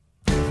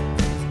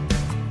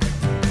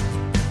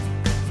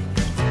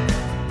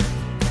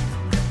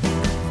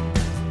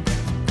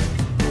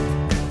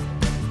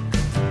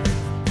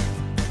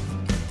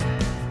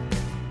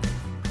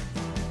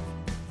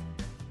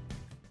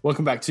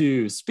Welcome back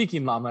to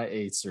Speaking Mama,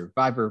 a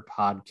Survivor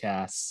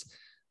podcast.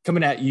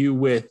 Coming at you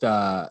with,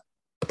 what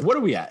are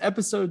we at?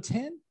 Episode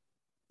 10?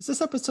 Is this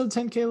episode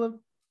 10, Caleb?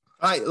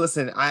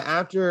 Listen,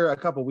 after a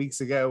couple weeks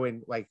ago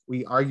when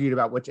we argued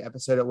about which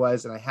episode it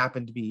was, and I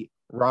happened to be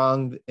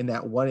wrong in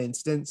that one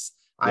instance,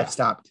 I've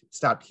stopped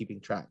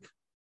keeping track.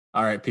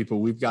 All right, people,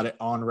 we've got it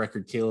on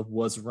record. Caleb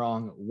was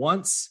wrong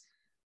once.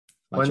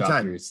 My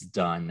job here is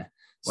done.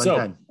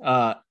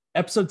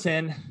 Episode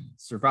 10,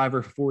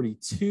 Survivor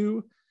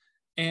 42.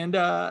 And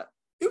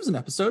it was an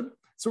episode,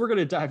 so we're going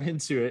to dive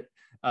into it.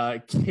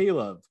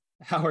 Caleb,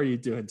 how are you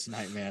doing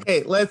tonight, man?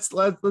 Hey, let's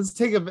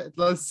take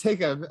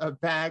a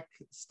back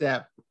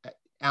step,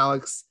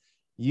 Alex.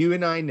 You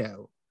and I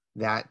know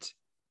that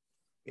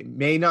it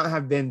may not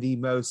have been the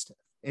most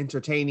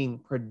entertaining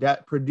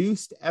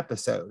produced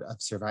episode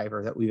of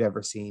Survivor that we've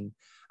ever seen,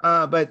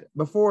 but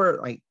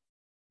before,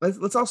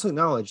 let's also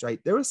acknowledge,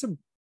 there was some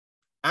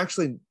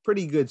actually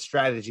pretty good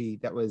strategy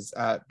that was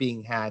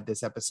being had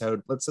this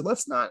episode.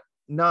 Let's not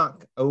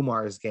knock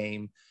Omar's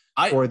game.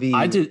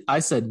 I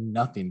said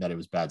nothing that it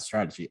was bad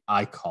strategy.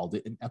 I called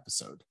it an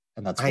episode,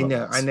 and that's what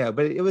I know,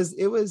 but it was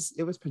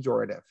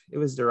pejorative. It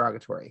was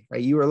derogatory,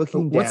 right? You were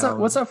looking down.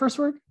 What's that first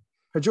word?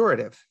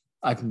 Pejorative.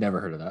 I've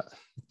never heard of that.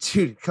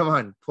 Dude, come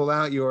on, pull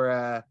out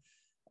your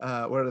what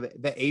are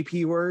the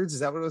AP words? Is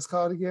that what it was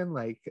called again?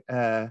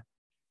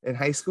 In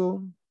high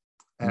school?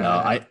 No,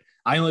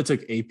 I only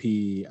took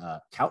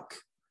AP Calc,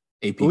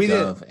 AP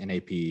Gov, and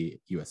AP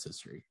US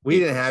History. We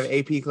didn't have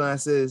AP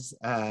classes,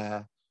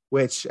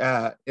 which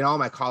in all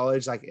my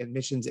college,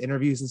 admissions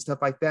interviews and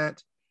stuff like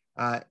that,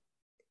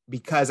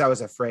 because I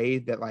was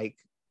afraid that I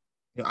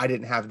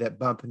didn't have that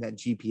bump in that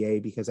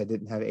GPA because I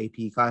didn't have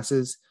AP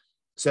classes.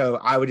 So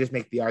I would just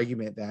make the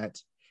argument that,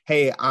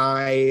 hey,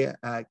 I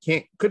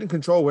couldn't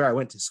control where I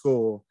went to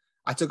school.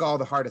 I took all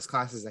the hardest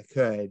classes I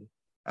could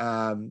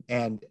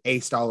and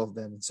aced all of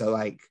them. So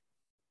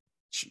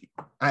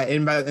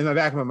in my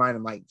back of my mind,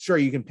 I'm like, sure,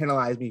 you can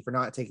penalize me for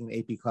not taking an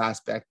AP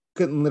class, but I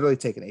couldn't literally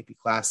take an AP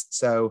class.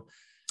 So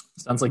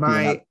sounds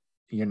like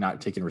you're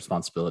not taking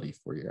responsibility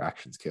for your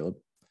actions, Caleb.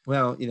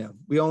 Well,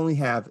 we only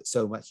have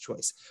so much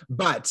choice,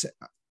 but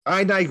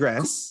I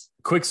digress.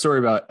 Quick story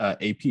about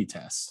AP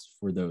tests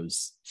for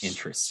those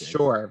interested.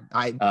 Sure.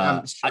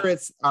 I'm sure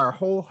it's our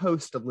whole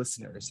host of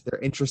listeners. They're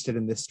interested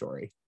in this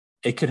story.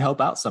 It could help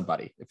out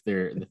somebody if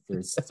they're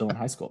still in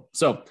high school.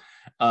 So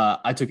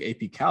I took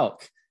AP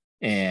Calc.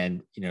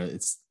 And,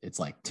 it's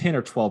like 10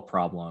 or 12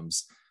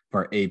 problems,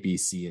 part A, B,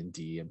 C, and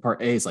D. And part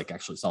A is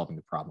actually solving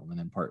the problem. And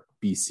then part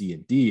B, C,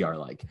 and D are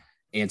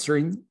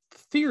answering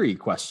theory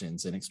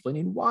questions and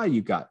explaining why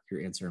you got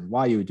your answer and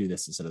why you would do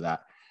this instead of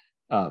that.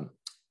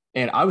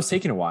 And I was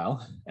taking a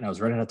while and I was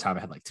running out of time.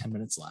 I had 10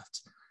 minutes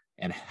left.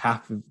 And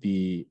half of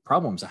the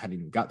problems I hadn't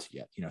even got to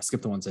yet. I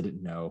skipped the ones I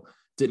didn't know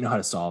how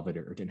to solve it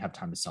or didn't have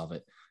time to solve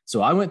it.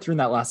 So I went through in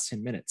that last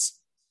 10 minutes.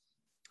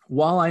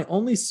 While I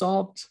only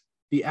solved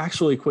the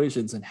actual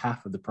equations in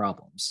half of the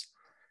problems,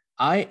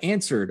 I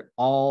answered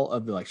all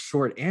of the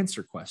short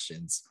answer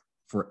questions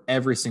for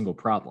every single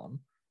problem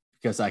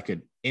because I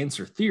could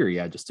answer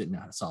theory. I just didn't know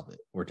how to solve it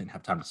or didn't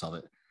have time to solve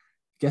it.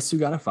 Guess who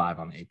got a 5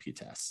 on the AP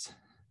test?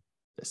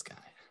 This guy.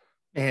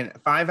 And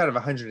 5 out of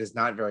 100 is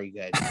not very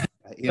good.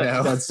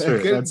 That's true.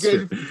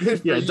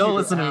 Good yeah, don't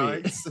listen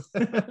Alex.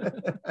 To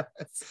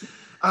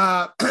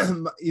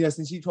me.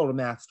 Since you told a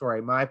math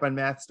story, my fun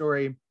math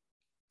story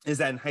is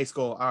that in high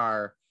school,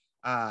 our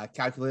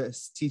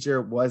calculus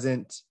teacher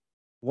wasn't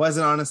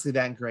honestly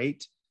that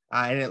great,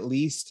 and at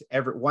least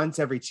once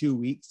every 2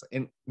 weeks,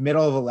 in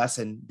middle of a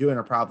lesson doing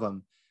a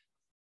problem,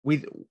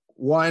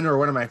 one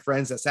of my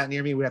friends that sat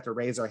near me would have to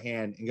raise our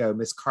hand and go,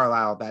 Miss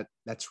Carlisle,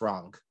 that's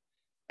wrong.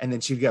 And then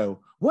she'd go,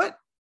 what?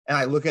 And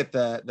I look at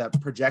the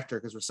projector,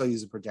 because we're still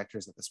using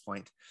projectors at this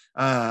point,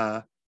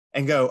 and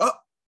go,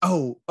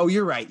 oh,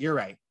 you're right.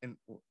 And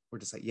we're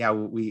just like, yeah,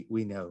 we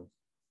know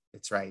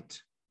it's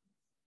right.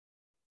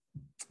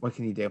 What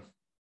can you do?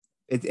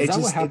 Is that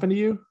what happened to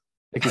you?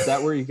 Is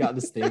that where you got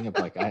this thing of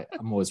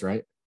I'm always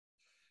right?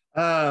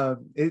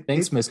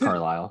 Thanks, Miss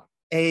Carlisle.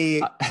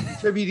 A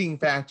contributing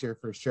factor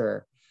for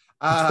sure.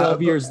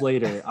 12 years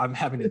later, I'm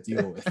having to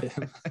deal with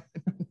him.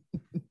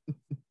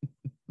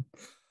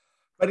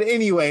 But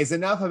anyways,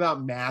 enough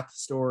about math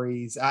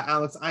stories.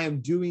 Alex, I am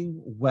doing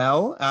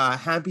well.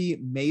 Happy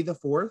May the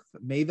 4th.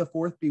 May the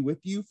 4th be with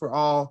you for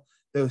all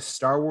those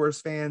Star Wars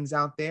fans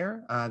out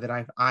there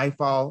that I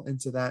fall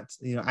into that.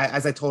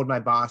 As I told my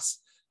boss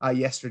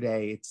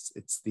yesterday,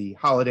 it's the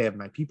holiday of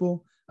my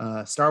people,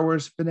 Star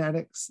Wars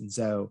fanatics. And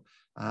so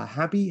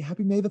happy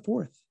May the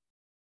 4th.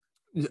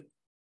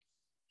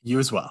 You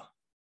as well.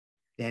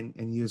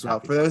 And you as well.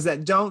 For those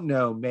that don't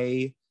know,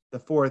 May the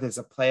 4th is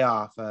a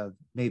playoff of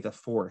May the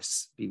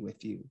Force be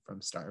with you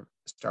from Star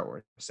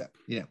Wars. So,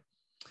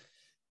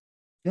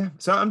 yeah,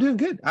 so I'm doing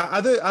good.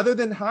 Other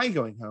than high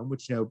going home,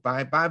 which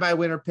bye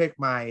winner pick,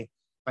 my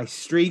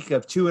streak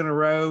of 2 in a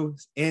row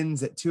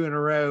ends at 2 in a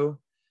row,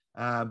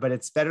 but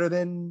it's better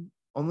than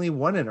only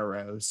 1 in a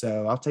row.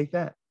 So I'll take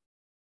that.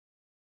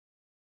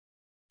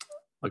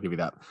 I'll give you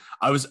that.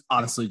 I was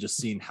honestly just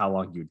seeing how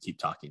long you would keep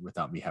talking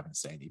without me having to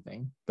say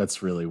anything.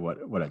 That's really what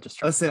I just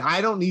tried. Listen,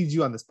 I don't need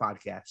you on this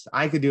podcast.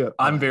 I could do it.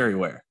 I'm very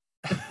aware.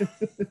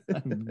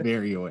 I'm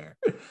very aware.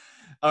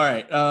 All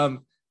right.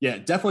 Yeah,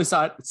 definitely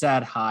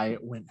sad High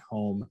went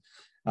home.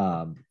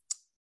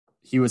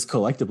 He was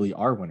collectively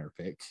our winner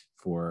pick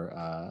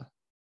for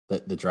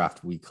the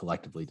draft we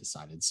collectively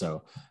decided.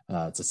 So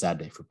it's a sad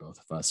day for both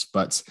of us,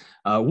 but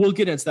we'll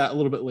get into that a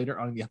little bit later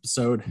on in the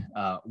episode.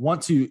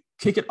 Want to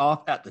kick it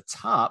off at the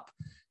top.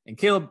 And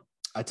Caleb,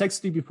 I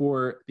texted you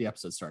before the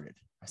episode started.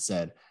 I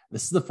said,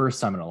 this is the first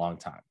time in a long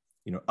time,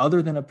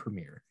 other than a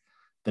premiere,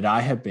 that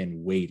I have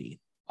been waiting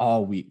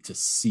all week to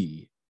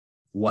see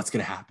what's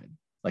going to happen.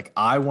 Like,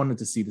 I wanted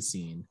to see the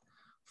scene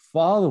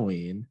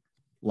following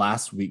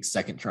last week's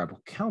second tribal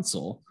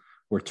council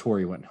where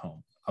Tori went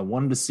home. I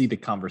wanted to see the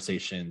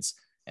conversations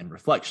and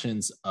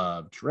reflections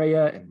of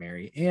Drea and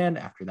Mary Ann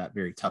after that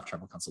very tough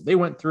tribal council they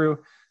went through.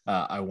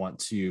 I want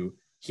to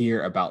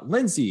hear about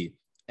Lindsay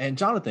and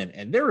Jonathan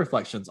and their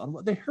reflections on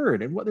what they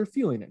heard and what they're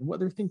feeling and what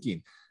they're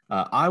thinking.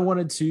 I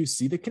wanted to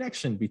see the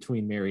connection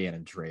between Mary Ann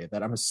and Drea,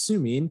 that I'm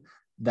assuming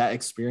that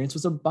experience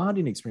was a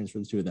bonding experience for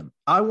the two of them.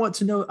 I want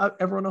to know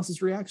everyone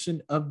else's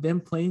reaction of them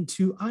playing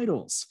two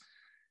idols.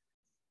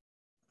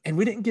 And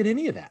we didn't get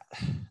any of that.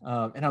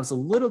 And I was a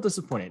little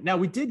disappointed. Now,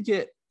 we did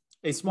get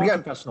a small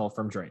confessional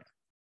from Drea.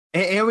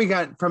 And we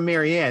got from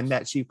Mary Ann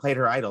that she played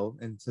her idol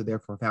and so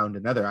therefore found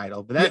another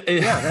idol. But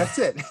that's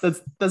it.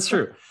 That's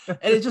true. And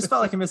it just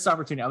felt like a missed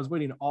opportunity. I was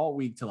waiting all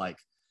week to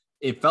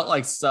it felt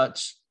like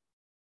such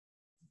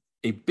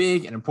a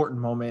big and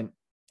important moment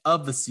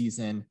of the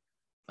season.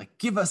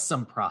 Give us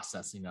some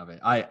processing of it.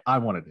 I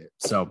wanted it.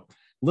 So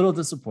little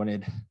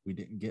disappointed we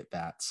didn't get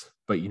that.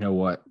 But you know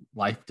what?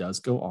 Life does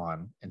go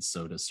on, and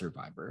so does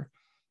Survivor.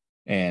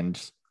 And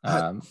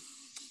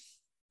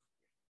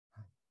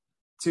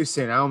too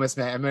soon. I almost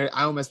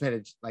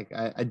made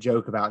a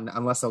joke about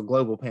unless a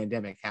global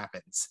pandemic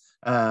happens.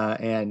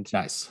 And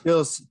nice.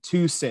 Feels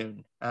too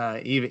soon.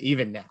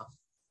 Even now.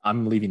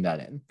 I'm leaving that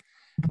in.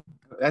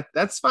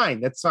 That's fine.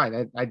 That's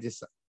fine. I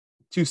just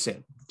too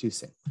soon.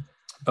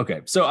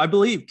 Okay, so I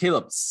believe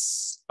Caleb.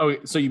 Oh,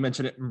 so you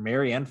mentioned it.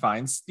 Mary Ann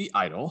finds the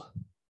idol.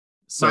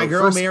 So my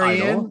girl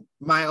Mary Ann,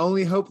 my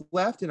only hope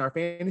left in our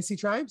fantasy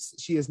tribes.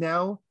 She is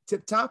now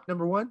tip top,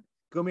 number one.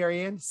 Go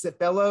Mary Ann,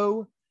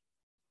 fellow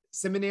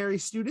seminary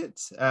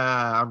student.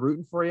 I'm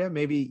rooting for you.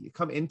 Maybe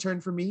come intern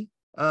for me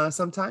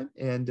sometime,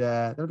 and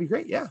that'll be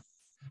great. Yeah.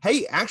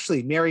 Hey,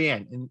 actually, Mary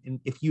Ann,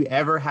 and if you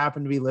ever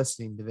happen to be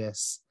listening to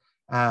this,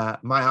 my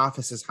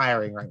office is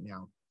hiring right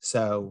now,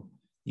 so.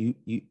 You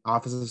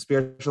Office of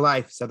Spiritual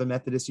Life, Southern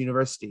Methodist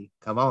University.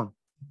 Come on.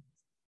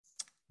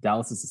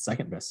 Dallas is the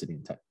second best city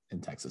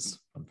in Texas.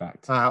 In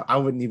fact, I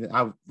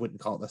wouldn't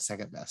call it the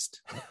second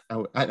best.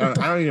 I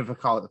don't even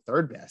call it the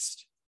third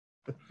best.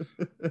 All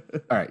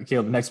right,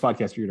 Caleb, the next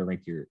podcast you're going to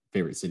rank your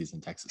favorite cities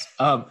in Texas.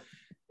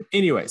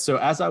 Anyway, so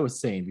as I was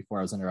saying before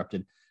I was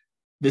interrupted,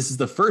 this is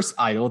the first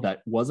idol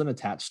that wasn't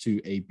attached to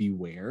a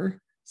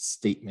beware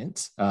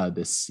statement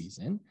this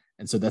season.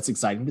 And so that's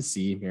exciting to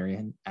see. Mary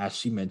Ann, as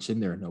she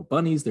mentioned, there are no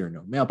bunnies, there are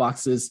no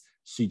mailboxes.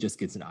 She just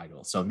gets an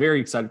idol. So I'm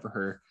very excited for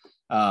her.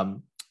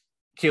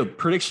 Caleb,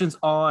 predictions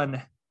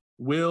on,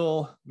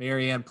 will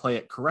Mary Ann play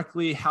it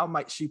correctly? How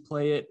might she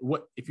play it?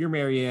 What if you're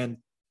Mary Ann,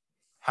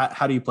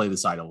 how do you play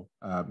this idol?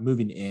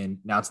 Moving in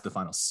now to the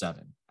final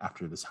 7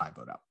 after this high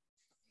vote out.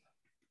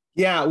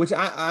 Yeah, which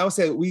I will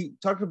say, we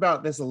talked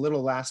about this a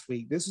little last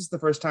week. This is the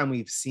first time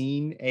we've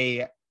seen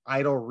a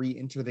idol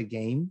re-enter the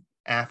game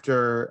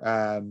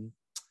after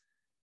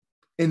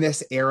in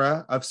this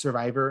era of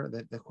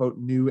Survivor, the quote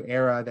new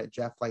era that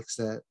Jeff likes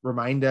to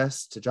remind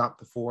us to drop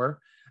before.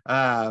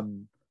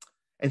 And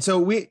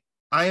so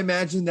I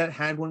imagine that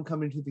had one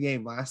come into the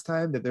game last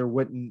time, that there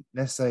wouldn't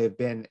necessarily have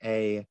been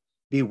a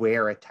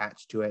beware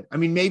attached to it. I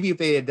mean, maybe if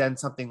they had done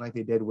something like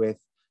they did with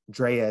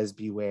Drea's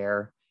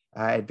beware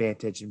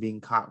advantage and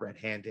being caught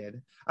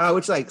red-handed,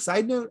 which,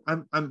 side note,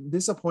 I'm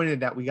disappointed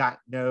that we got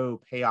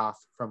no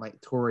payoff from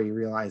Tori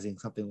realizing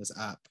something was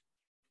up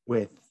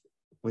with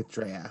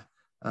Drea.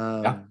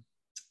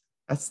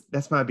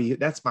 That's my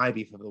beef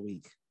of the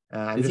week.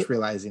 I'm just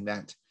realizing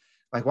that,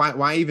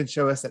 why even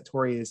show us that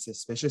Tori is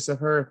suspicious of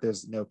her if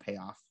there's no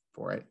payoff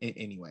for it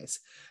anyways.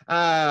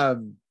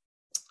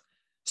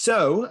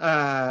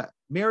 So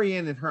Mary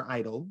Ann and her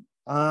idol,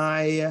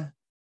 I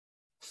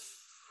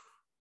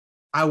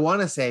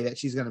want to say that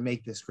she's going to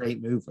make this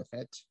great move with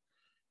it.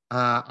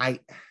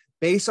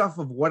 Based off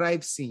of what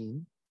I've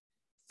seen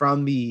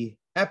from the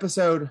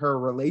episode, her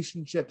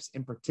relationships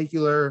in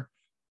particular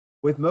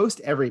with most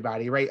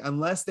everybody, right?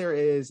 Unless there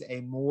is a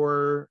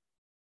more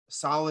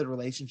solid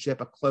relationship,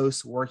 a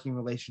close working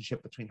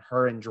relationship between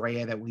her and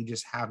Drea that we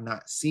just have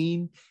not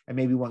seen. And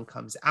maybe one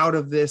comes out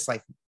of this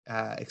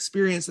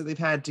experience that they've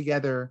had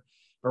together.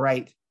 But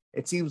right,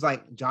 it seems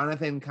like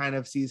Jonathan kind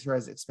of sees her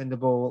as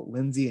expendable.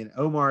 Lindsay and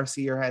Omar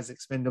see her as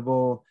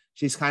expendable.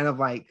 She's kind of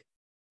like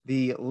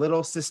the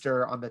little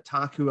sister on the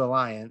Taku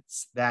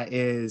Alliance that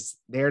is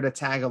there to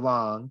tag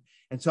along.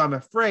 And so I'm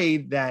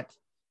afraid that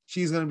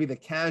she's going to be the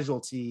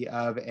casualty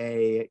of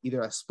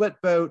either a split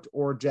vote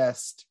or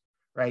just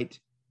right.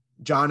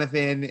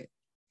 Jonathan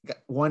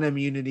won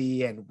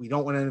immunity, and we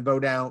don't want to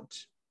vote out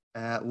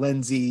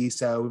Lindsay,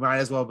 so we might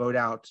as well vote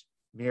out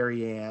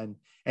Maryanne,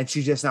 and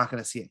she's just not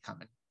going to see it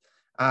coming.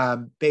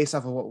 Based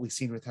off of what we've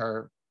seen with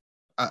her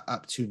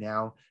up to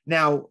now.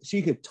 Now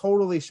she could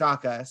totally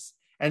shock us,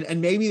 and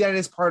maybe that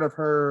is part of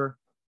her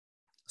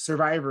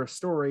Survivor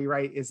story,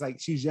 right? Is like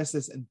she's just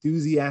this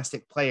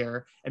enthusiastic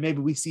player, and maybe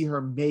we see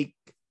her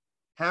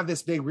have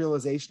this big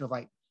realization of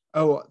like,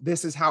 oh,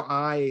 this is how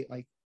I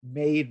like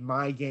made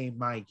my game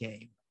my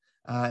game,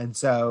 and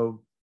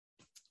so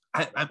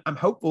I'm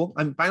hopeful.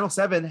 I'm Final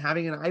 7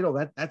 having an idol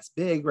that's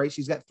big, right?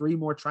 She's got 3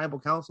 more tribal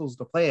councils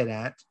to play it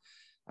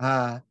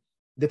at.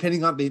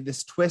 Depending on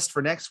this twist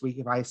for next week,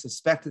 if I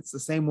suspect it's the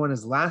same one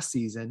as last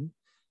season,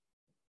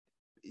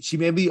 she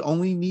maybe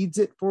only needs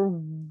it for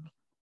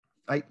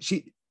like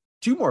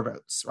 2 more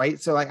votes, right?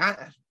 So like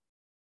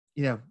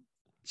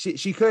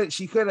she could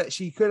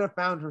have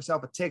found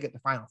herself a ticket to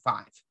Final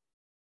 5,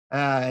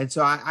 and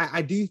so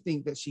I do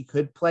think that she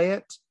could play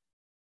it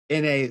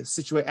in a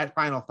situation at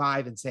Final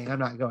 5 and saying I'm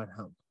not going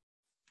home.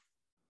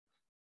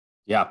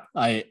 Yeah,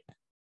 I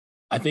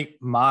think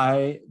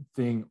my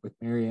thing with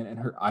Maryanne and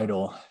her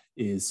idol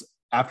is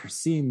after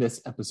seeing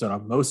this episode,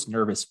 I'm most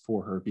nervous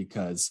for her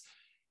because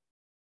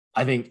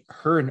I think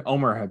her and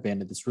Omar have been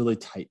this really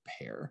tight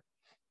pair.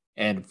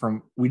 And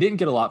we didn't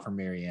get a lot from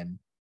Maryanne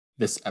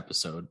this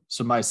episode.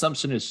 So my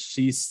assumption is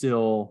she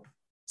still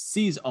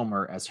sees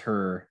Omar as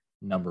her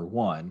number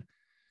 1,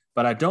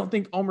 but I don't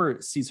think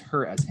Omar sees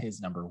her as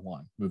his number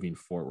 1 moving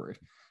forward.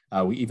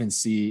 We even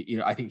see,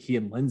 I think he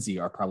and Lindsay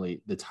are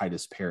probably the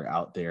tightest pair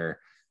out there.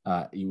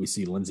 We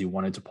see Lindsay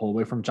wanted to pull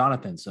away from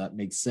Jonathan, so that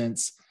makes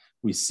sense.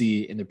 We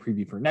see in the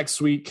preview for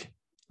next week,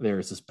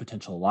 there's this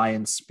potential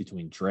alliance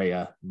between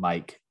Drea,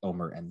 Mike,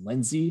 Omar, and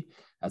Lindsay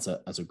as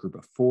a group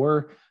of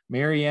 4.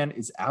 Maryanne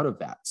is out of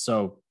that.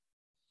 So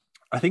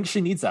I think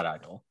she needs that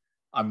idol.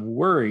 I'm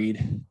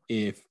worried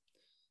if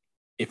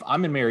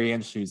I'm in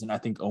Maryanne's shoes and I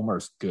think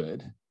Omar's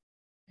good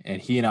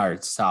and he and I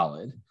are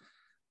solid,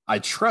 I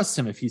trust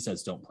him if he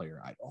says don't play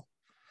your idol.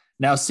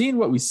 Now, seeing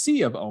what we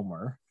see of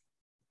Omar,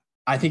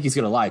 I think he's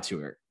going to lie to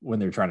her when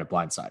they're trying to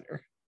blindside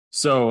her.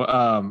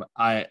 So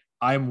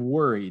I'm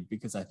worried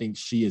because I think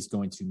she is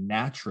going to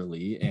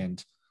naturally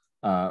and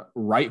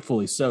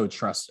rightfully so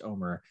trust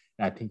Omar.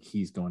 And I think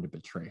he's going to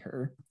betray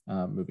her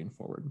moving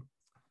forward.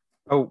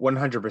 Oh,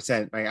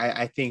 100%.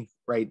 I think,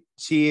 right.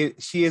 She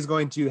is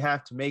going to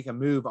have to make a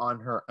move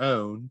on her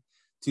own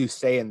to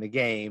stay in the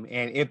game.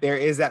 And if there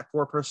is that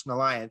 4-person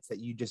alliance that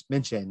you just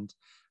mentioned,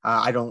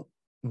 I don't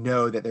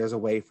know that there's a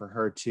way for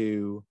her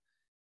to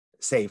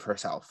save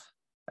herself.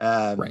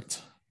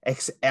 Right.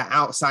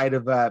 Outside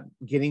of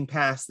getting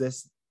past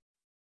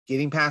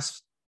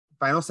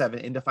Final 7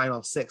 into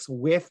Final 6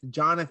 with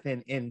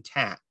Jonathan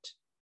intact.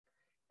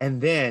 And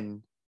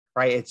then,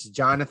 right, it's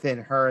Jonathan,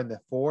 her, and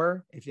the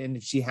 4.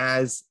 If she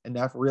has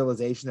enough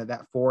realization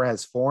that 4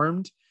 has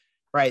formed,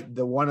 right,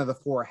 the one of the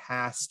 4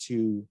 has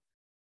to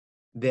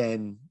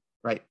then,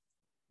 right,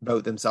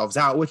 vote themselves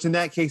out, which in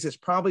that case, it's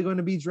probably going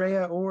to be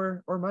Drea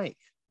or Mike.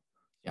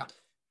 Yeah.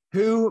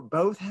 Who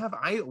both have,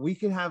 we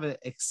could have an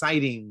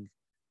exciting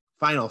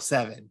Final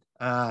 7.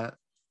 Yeah,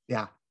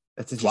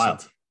 that's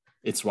interesting.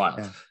 It's wild.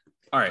 Yeah.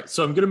 All right,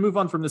 so I'm going to move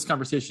on from this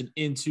conversation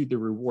into the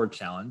reward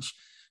challenge.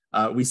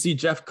 We see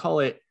Jeff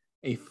call it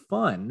a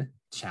fun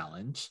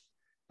challenge,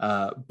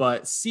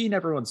 but seeing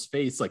everyone's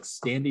face, like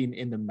standing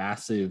in the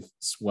massive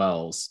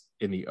swells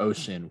in the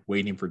ocean,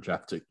 waiting for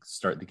Jeff to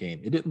start the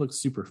game, it didn't look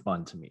super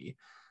fun to me.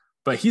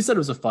 But he said it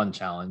was a fun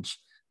challenge.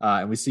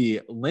 And we see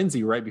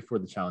Lindsay right before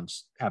the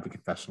challenge have a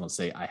confessional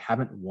say, I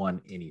haven't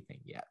won anything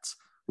yet,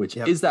 which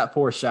is that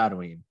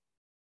foreshadowing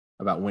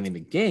about winning the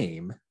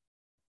game.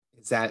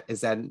 Is that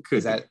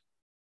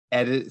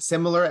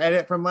similar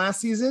edit from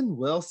last season?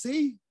 We'll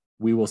see.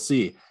 We will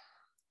see.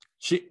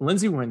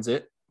 Lindsay wins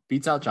it,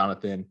 beats out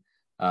Jonathan.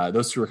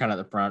 Those 2 were kind of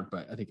at the front,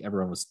 but I think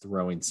everyone was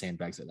throwing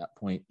sandbags at that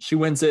point. She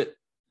wins it.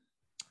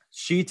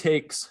 She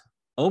takes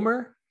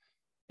Omar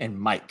and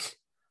Mike,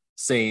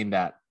 saying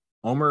that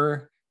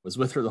Omar was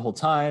with her the whole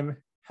time,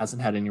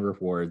 hasn't had any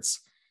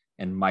rewards,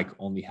 and Mike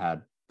only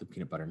had the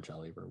peanut butter and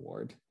jelly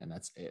reward, and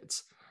that's it.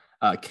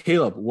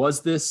 Caleb,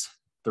 was this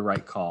the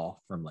right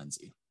call from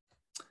Lindsay?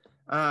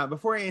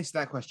 Before I answer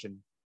that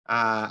question,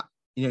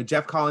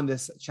 Jeff calling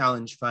this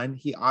challenge fun.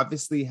 He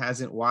obviously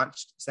hasn't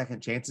watched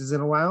Second Chances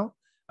in a while.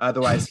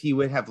 Otherwise, he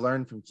would have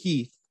learned from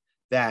Keith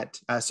that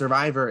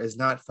Survivor is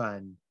not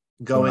fun.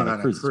 Going on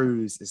a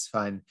cruise is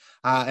fun.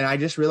 And I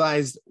just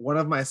realized one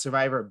of my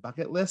Survivor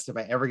bucket list, if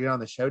I ever get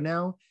on the show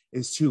now,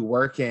 is to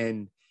work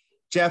in.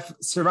 Jeff,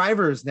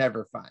 Survivor is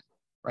never fun,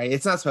 right?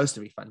 It's not supposed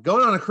to be fun.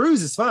 Going on a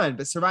cruise is fun,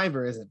 but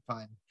Survivor isn't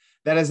fun.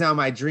 That is now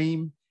my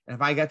dream. And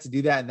if I got to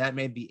do that and that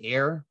made the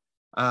air,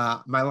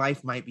 my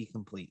life might be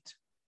complete.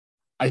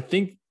 I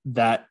think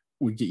that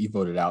would get you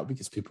voted out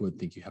because people would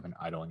think you have an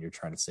idol and you're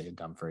trying to say a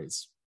dumb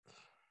phrase.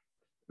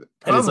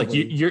 And it's like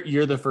Probably.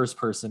 you're the first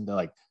person to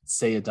like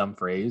say a dumb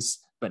phrase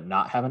but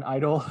not have an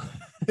idol.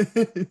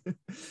 And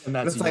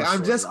that's It's like, your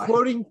I'm just storyline.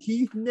 quoting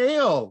Keith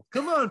Nail.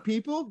 Come on,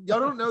 people.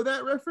 Y'all don't know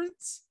that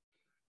reference?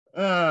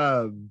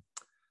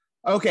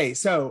 Okay,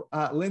 so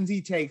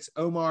Lindsay takes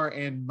Omar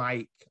and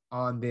Mike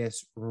on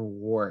this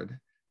reward.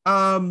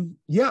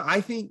 Yeah,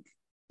 I think,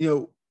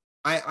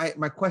 I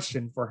my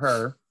question for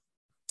her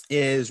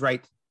is,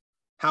 right,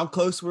 how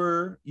close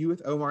were you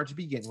with Omar to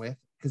begin with?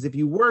 Because if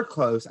you were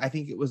close, I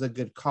think it was a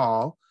good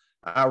call,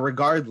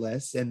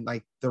 regardless, and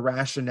like the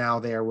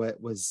rationale there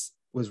was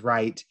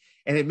right.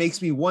 And it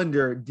makes me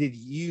wonder, did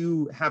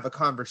you have a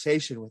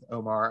conversation with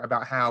Omar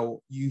about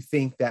how you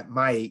think that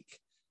Mike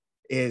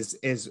is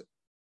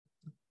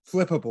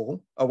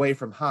flippable away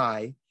from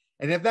high?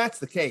 And if that's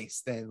the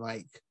case, then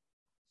like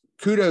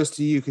kudos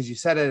to you, because you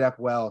set it up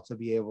well to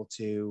be able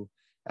to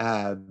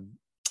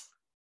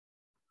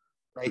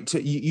right,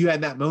 to you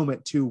had that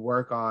moment to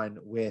work on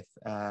with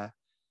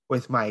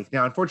Mike.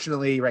 Now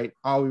unfortunately, right,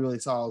 all we really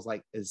saw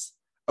is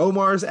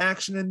Omar's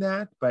action in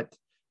that. But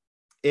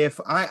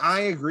if I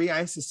agree,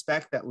 I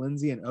suspect that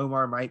Lindsay and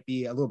Omar might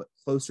be a little bit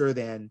closer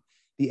than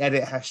the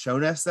edit has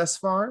shown us thus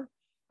far.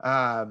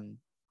 And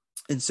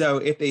so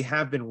if they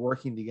have been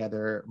working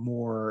together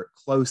more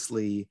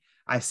closely,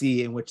 I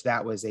see in which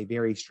that was a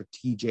very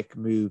strategic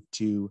move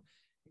to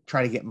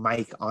try to get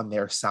Mike on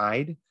their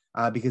side.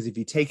 Because if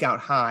you take out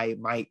High,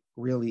 Mike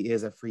really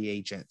is a free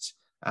agent.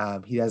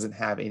 He doesn't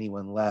have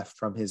anyone left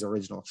from his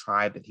original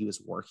tribe that he was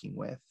working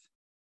with.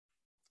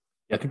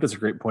 Yeah, I think that's a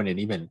great point. And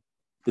even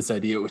this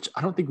idea, which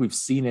I don't think we've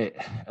seen it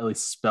at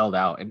least spelled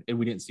out, and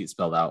we didn't see it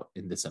spelled out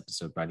in this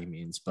episode by any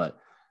means, but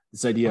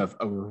this idea of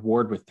a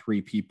reward with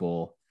three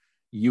people,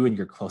 you and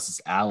your closest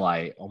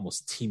ally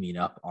almost teaming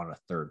up on a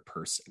third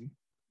person.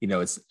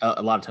 It's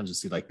a lot of times you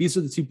see like, these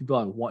are the two people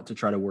I want to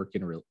try to work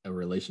in a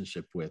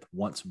relationship with,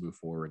 want to move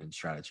forward in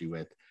strategy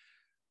with.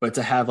 But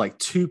to have like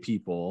two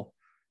people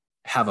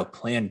have a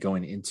plan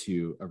going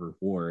into a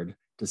reward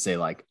to say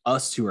like,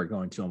 us two are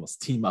going to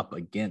almost team up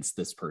against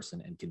this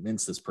person and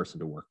convince this person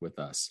to work with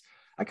us.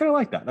 I kind of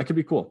like that. That could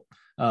be cool.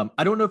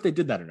 I don't know if they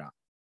did that or not,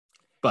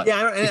 but yeah,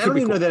 I don't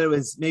even cool. know that it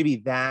was maybe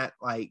that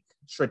like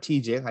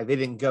strategic. Like they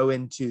didn't go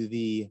into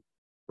the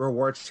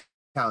reward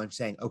challenge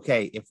saying,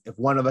 okay, if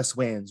one of us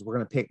wins, we're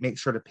going to make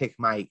sure to pick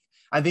Mike.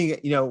 I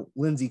think,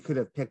 Lindsay could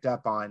have picked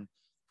up on,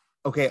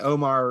 okay,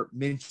 Omar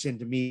mentioned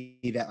to me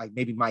that like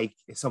maybe Mike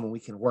is someone we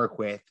can work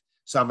with.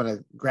 So I'm going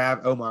to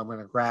grab Omar, I'm going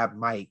to grab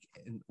Mike,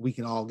 and we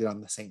can all get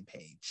on the same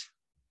page.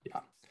 Yeah.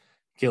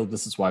 Caleb,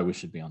 this is why we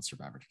should be on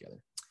Survivor together.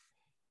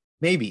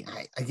 Maybe.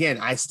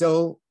 I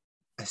still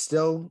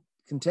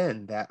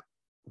contend that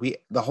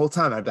the whole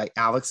time I'd be like,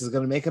 Alex is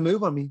going to make a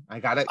move on me. I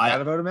gotta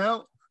vote him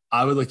out.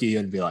 I would look at you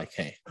and be like,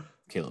 hey,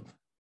 Caleb,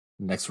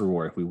 next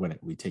reward, if we win it,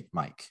 we take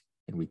Mike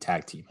and we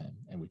tag team him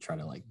and we try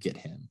to like get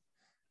him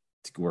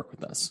to work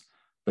with us.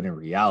 But in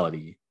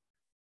reality,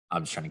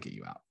 I'm just trying to get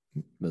you out.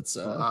 That's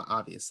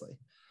obviously.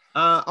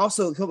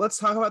 Also, let's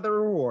talk about the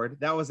reward.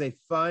 That was a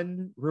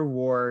fun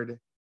reward,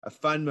 a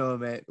fun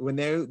moment when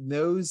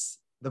the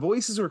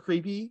voices were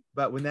creepy,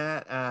 but when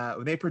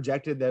they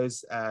projected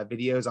those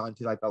videos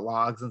onto like the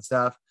logs and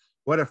stuff,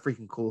 what a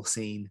freaking cool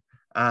scene.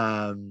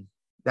 That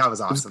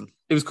was awesome.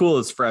 It was cool. It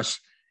was fresh.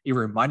 It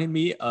reminded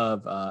me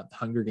of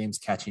Hunger Games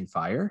Catching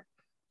Fire.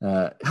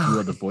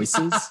 The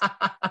voices.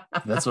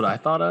 That's what I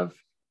thought of.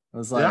 I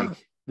was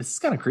like, this is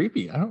kind of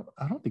creepy. I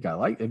don't think I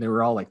like it. And they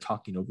were all like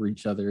talking over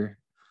each other.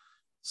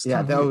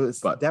 That was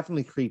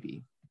definitely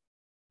creepy.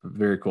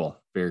 Very cool.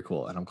 Very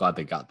cool. And I'm glad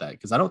they got that,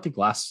 because I don't think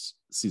last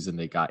season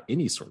they got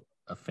any sort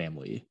of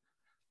family.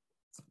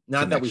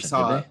 Not that we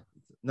saw.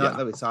 Not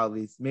that we saw at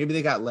least. Maybe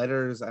they got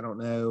letters. I don't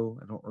know.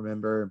 I don't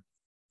remember.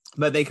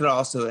 But they could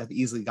also have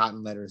easily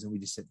gotten letters and we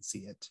just didn't see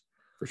it.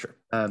 For sure.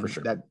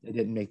 That it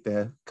didn't make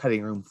the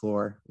cutting room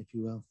floor, if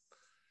you will.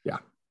 Yeah.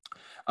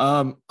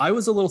 I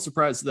was a little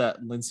surprised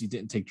that Lindsay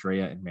didn't take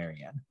Drea and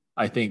Marianne.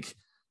 I think,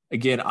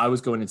 again, I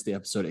was going into the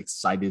episode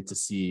excited to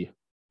see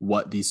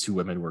what these two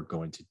women were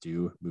going to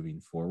do moving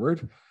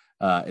forward.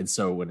 And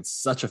so when it's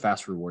such a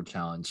fast reward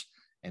challenge,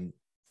 and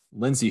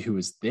Lindsay, who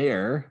was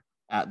there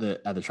at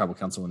the tribal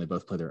council when they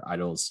both play their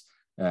idols,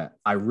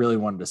 I really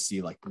wanted to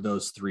see like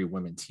those three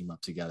women team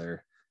up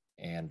together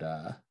and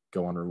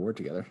go on reward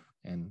together.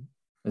 And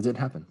it didn't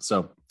happen.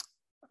 So,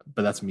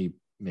 but that's me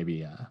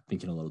maybe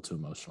thinking a little too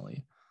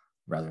emotionally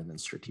rather than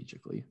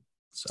strategically.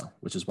 So,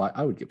 which is why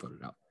I would get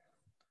voted out.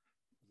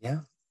 Yeah.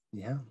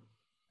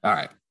 All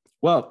right.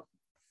 Well,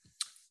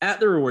 at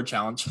the reward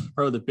challenge,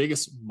 probably the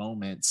biggest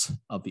moment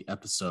of the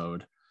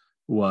episode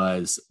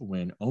was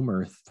when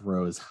Omar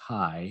throws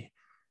High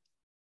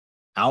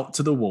out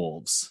to the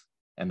wolves,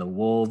 and the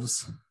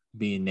wolves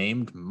being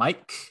named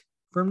Mike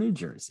from New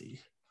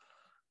Jersey.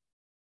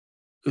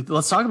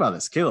 Let's talk about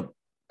this. Caleb,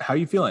 how are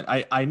you feeling?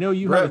 I know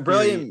you had a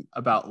theory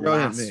about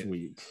last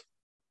week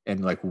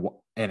and like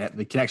and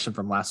the connection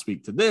from last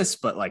week to this,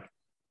 but like,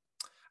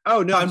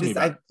 oh no, I mean,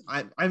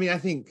 I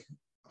think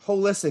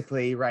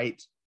holistically,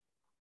 right,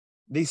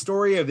 the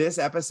story of this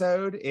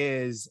episode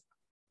is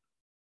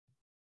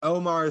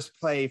Omar's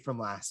play from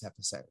last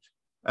episode,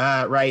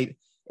 right?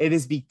 It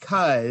is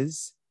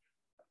because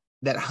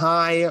that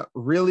Hai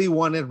really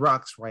wanted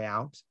Roxroy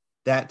out,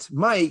 that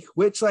Mike,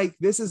 which like,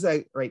 this is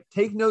a, right,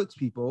 take notes,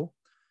 people.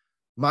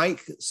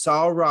 Mike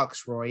saw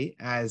Roxroy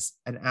as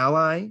an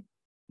ally,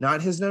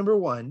 not his number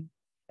one,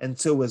 and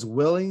so was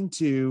willing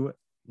to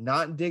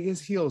not dig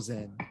his heels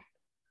in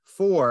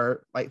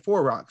for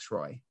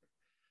Roxroy,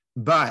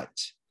 but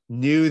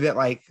knew that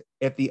like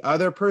if the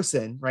other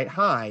person, right,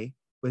 Hai,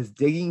 was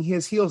digging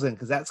his heels in,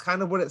 because that's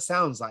kind of what it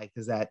sounds like,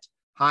 is that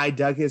Hai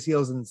dug his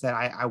heels in and said,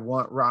 I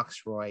want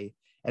Roxroy.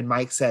 And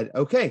Mike said,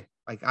 okay,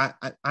 like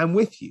I'm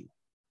with you,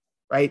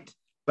 right?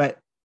 But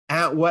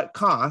at what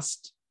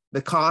cost?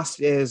 The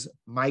cost is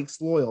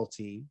Mike's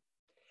loyalty.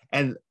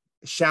 And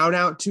shout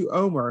out to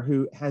Omar,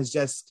 who has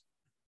just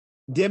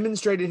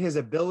demonstrated his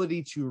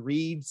ability to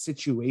read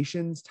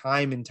situations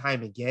time and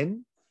time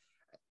again.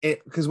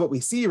 Because what we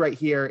see right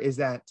here is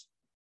that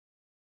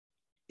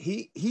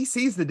he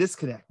sees the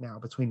disconnect now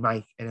between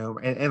Mike and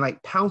Omar, and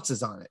like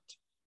pounces on it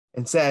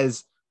and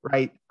says,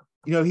 right,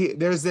 you know,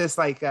 there's this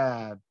like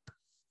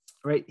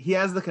right, he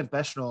has the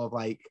confessional of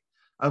like,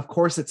 of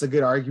course it's a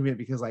good argument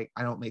because like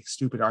I don't make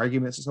stupid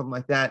arguments or something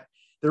like that.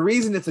 The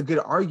reason it's a good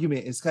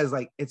argument is because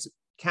like it's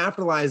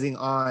capitalizing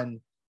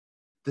on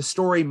the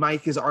story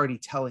Mike is already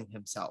telling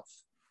himself.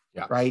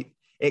 Yeah. Right.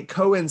 It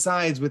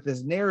coincides with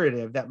this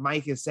narrative that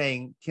Mike is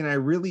saying, can I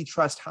really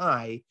trust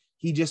Hai?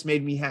 He just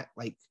made me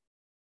like,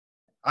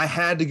 I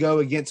had to go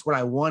against what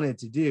I wanted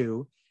to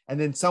do. And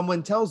then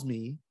someone tells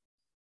me,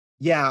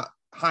 yeah,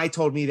 Hai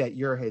told me that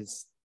you're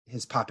his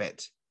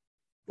puppet.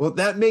 Well,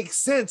 that makes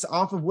sense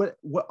off of what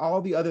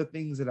all the other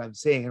things that I'm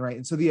saying, right?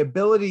 And so the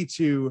ability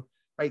to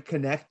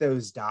connect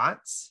those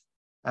dots,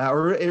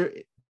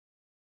 it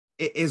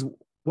is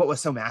what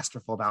was so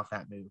masterful about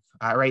that move,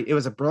 right? It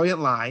was a brilliant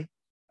lie.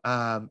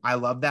 I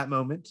love that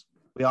moment.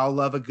 We all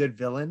love a good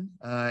villain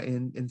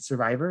in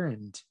Survivor,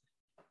 and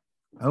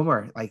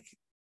Omar, like,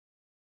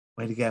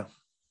 way to go.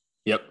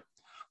 Yep.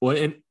 Well,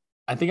 and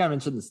I think I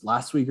mentioned this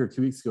last week or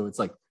 2 weeks ago. It's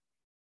like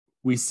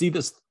we see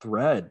this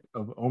thread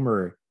of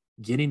Omar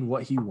getting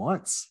what he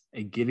wants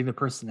and getting the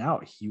person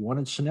out. He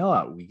wanted Chanel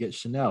out. We get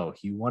Chanel.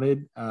 He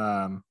wanted,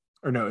 or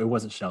no, it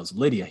wasn't Chanel. It was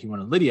Lydia. He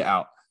wanted Lydia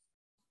out.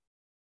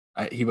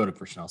 He voted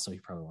for Chanel, so he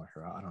probably wanted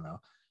her out. I don't know.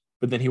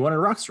 But then he wanted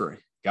Roxroy.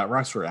 Got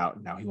Roxroy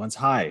out. Now he wants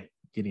Hai,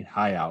 getting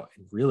Hai out.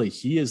 And really,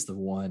 he is the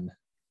one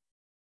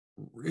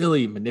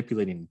really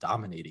manipulating and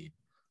dominating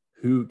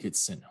who gets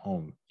sent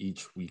home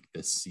each week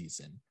this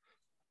season,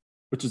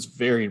 which is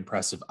very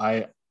impressive.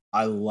 I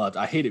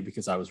hate it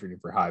because I was rooting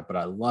for Hai, but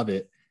I love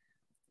it.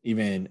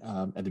 Even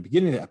at the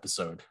beginning of the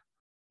episode,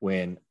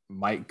 when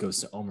Mike goes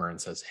to Omar and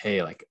says,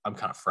 hey, like, I'm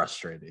kind of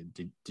frustrated.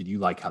 Did you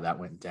like how that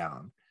went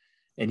down?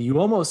 And you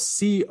almost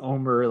see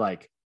Omar,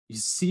 like, you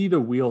see the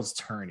wheels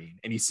turning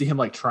and you see him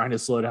like trying to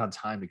slow down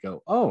time to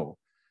go, well,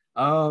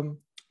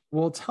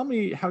 tell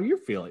me how you're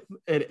feeling.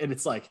 And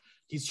it's like,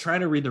 he's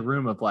trying to read the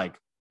room of like,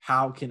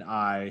 how can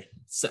I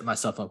set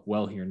myself up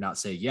well here and not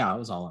say, yeah, I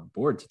was all on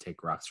board to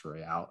take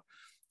Roxroy out,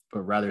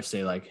 but rather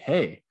say like,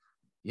 hey,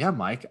 yeah,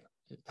 Mike,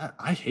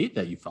 I hate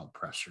that you felt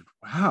pressured.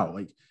 Wow.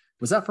 Like,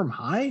 was that from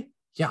Hai?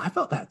 Yeah, I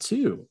felt that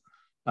too.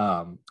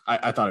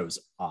 I thought it was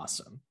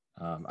awesome.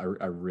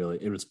 I really,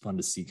 it was fun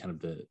to see kind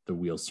of the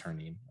wheels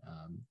turning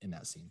in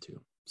that scene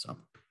too. So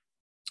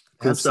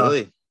cool.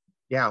 Absolutely. Stuff.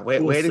 Yeah.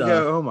 Way to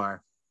go,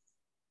 Omar.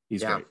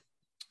 He's great.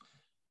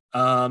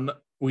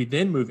 We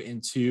then move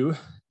into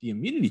the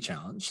immunity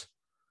challenge,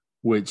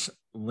 which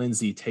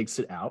Lindsay takes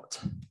it out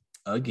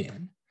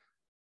again.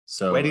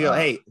 So way to go.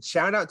 Hey,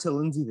 shout out to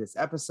Lindsay this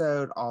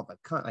episode. All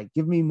the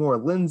give me more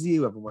Lindsay.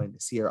 I've been wanting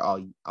to see her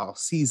all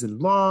season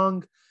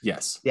long.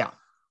 Yes. Yeah.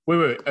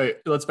 Wait.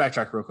 Let's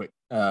backtrack real quick.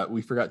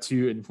 We forgot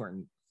two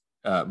important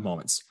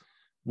moments.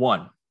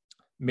 One,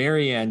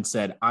 Marianne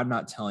said, I'm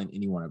not telling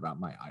anyone about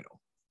my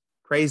idol.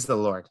 Praise the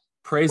Lord.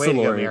 Praise the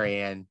Lord. Go,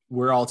 Marianne.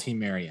 We're all team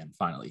Marianne,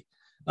 finally.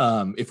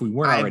 If we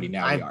weren't already,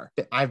 now we are.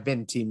 I've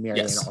been team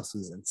Marianne all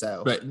season.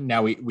 So, but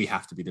now we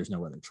have to be. There's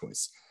no other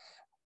choice.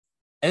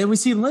 And then we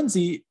see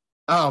Lindsay.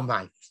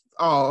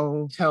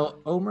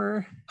 Tell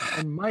Omar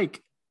and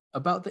Mike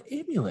about the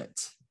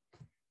amulet.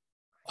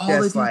 All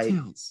just the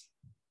details.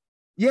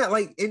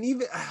 And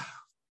even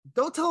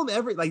don't tell them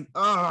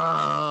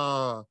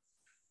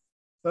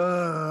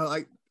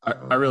I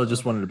really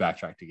just wanted to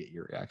backtrack to get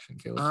your reaction,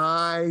 Caleb.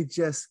 I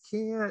just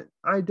can't.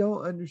 I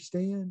don't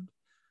understand.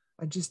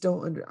 I just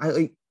don't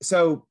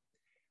so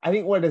I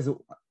think what is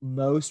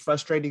most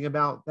frustrating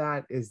about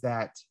that is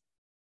that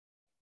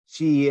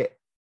she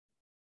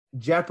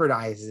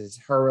jeopardizes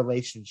her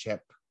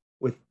relationship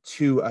with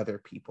two other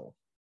people.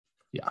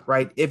 Yeah.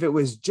 Right. If it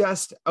was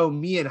just,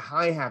 me and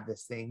Hai have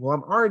this thing. Well,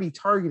 I'm already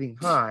targeting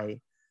Hai.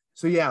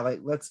 So yeah,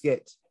 let's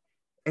get,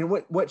 and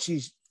what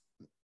she's,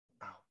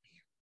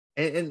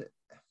 and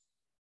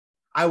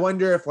I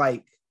wonder if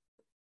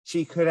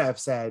she could have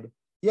said,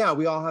 yeah,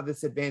 we all have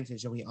this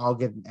advantage and we all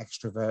get an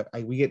extra vote.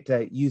 We get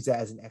to use that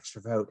as an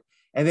extra vote,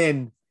 and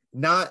then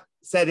not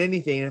said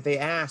anything. And if they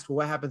asked, well,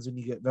 what happens when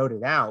you get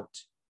voted out?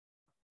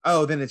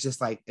 oh, then it's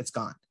just like it's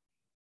gone.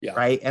 Yeah.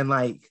 Right. And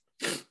like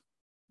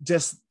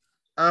just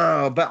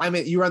but I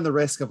mean, you run the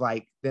risk of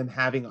like them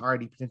having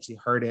already potentially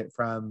heard it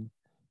from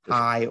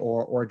Hai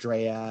or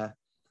Drea.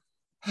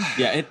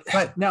 Yeah.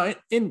 But now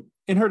in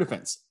her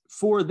defense,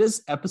 for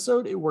this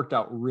episode, it worked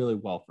out really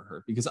well for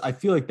her because I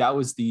feel like that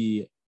was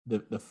the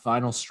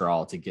final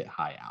straw to get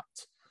Hai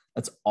out.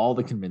 That's all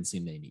the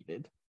convincing they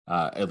needed,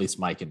 at least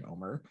Mike and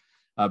Omer,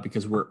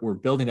 because we're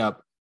building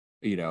up,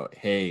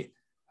 hey,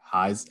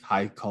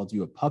 Hai called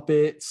you a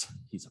puppet.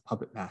 He's a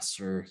puppet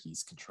master.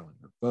 He's controlling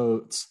your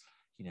boat.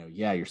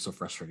 Yeah, you're so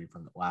frustrated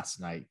from the last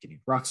night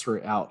getting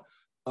Rockstar out.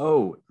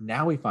 Oh,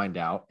 now we find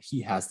out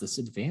he has this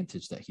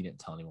advantage that he didn't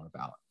tell anyone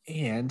about.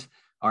 And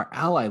our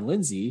ally,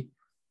 Lindsay,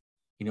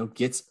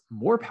 gets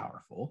more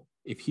powerful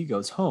if he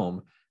goes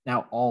home.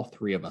 Now all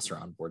three of us are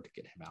on board to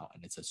get him out,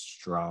 and it's a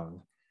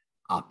strong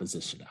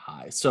opposition to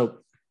Hai. So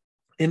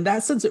in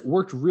that sense, it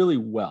worked really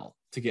well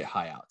to get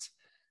Hai out.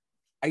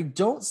 I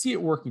don't see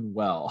it working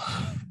well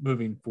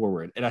moving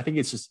forward. And I think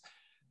it's just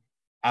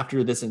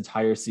after this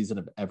entire season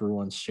of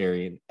everyone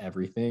sharing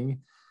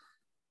everything,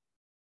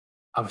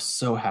 I was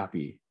so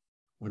happy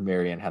when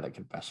Marianne had that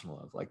confessional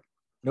of like,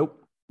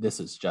 nope, this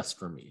is just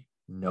for me.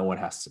 No one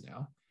has to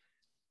know.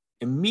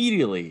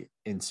 Immediately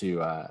into,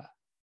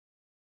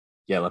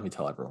 let me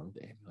tell everyone,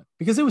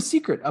 because it was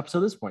secret up to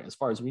this point, as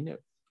far as we knew.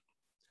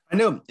 I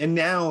know. And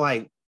now,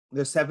 like,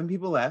 there's 7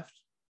 people left.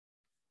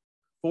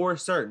 For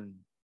certain,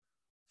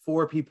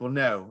 4 people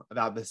know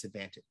about this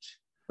advantage.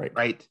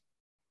 Right.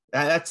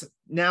 That's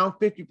now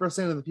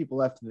 50% of the people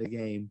left in the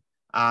game.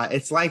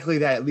 It's likely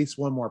that at least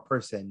one more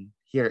person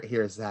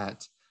hears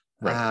that.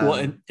 Right.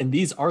 Well, and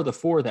these are the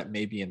 4 that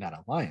may be in that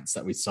alliance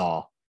that we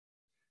saw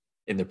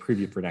in the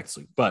preview for next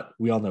week. But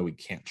we all know we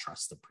can't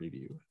trust the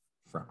preview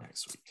from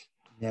next week.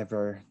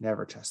 Never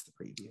trust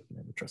the preview.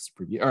 Never trust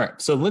the preview. All right.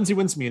 So Lindsay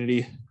wins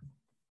immunity,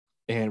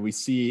 and we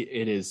see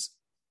it is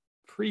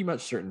pretty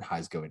much certain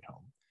Hai's going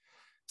home.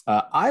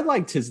 I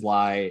liked his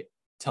lie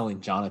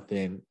telling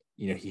Jonathan,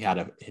 he had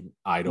an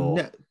idol.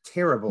 No,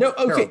 terrible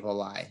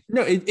lie.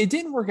 No, it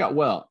didn't work out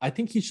well. I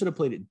think he should have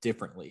played it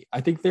differently.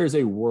 I think there's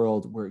a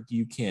world where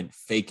you can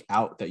fake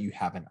out that you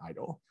have an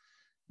idol.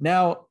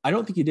 Now, I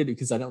don't think he did it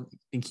because I don't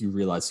think he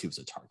realized he was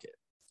a target.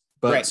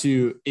 But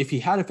if he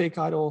had a fake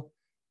idol,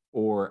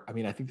 or, I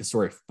think the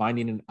story of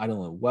finding an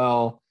idol in a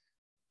well,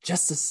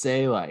 just to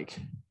say, like,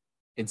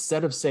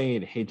 instead of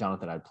saying, hey,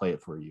 Jonathan, I'd play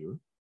it for you,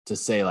 to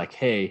say, like,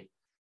 hey,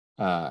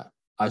 I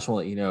just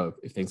want to let you know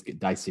if things get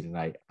dicey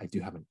tonight, I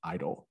do have an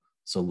idol.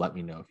 So let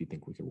me know if you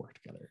think we could work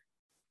together.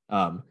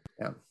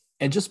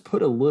 And just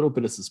put a little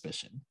bit of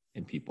suspicion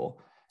in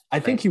people. I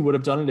think he would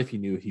have done it if he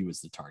knew he was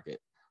the target.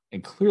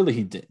 And clearly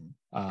he didn't.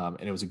 And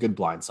it was a good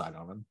blindside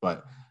on him.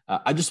 But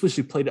I just wish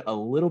he played it a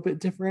little bit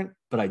different.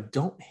 But I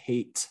don't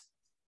hate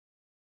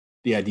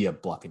the idea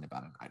of bluffing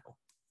about an idol.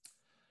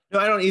 No,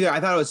 I don't either. I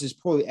thought it was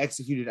just poorly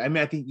executed.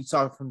 I think you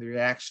saw from the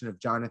reaction of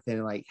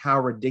Jonathan, like how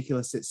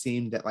ridiculous it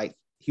seemed that like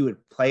he would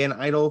play an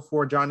idol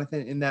for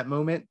Jonathan in that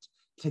moment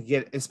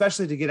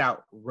especially to get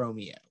out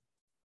Romeo,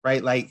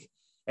 right? Like,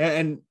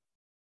 and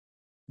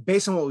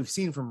based on what we've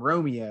seen from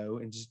Romeo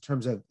in just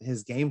terms of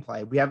his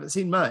gameplay, we haven't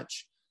seen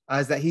much,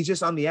 is that he's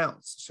just on the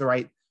outs. So,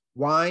 right,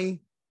 why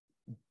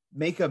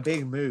make a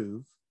big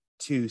move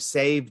to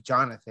save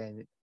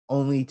Jonathan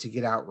only to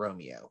get out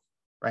Romeo,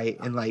 right?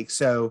 And like,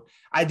 so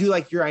I do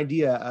like your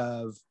idea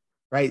of,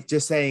 right,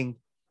 just saying,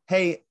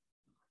 hey,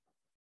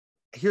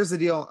 here's the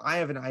deal. I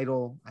have an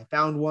idol. I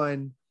found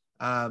one.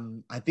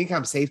 I think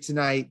I'm safe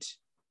tonight.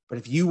 But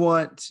if you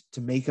want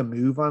to make a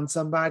move on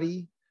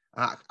somebody,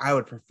 I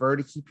would prefer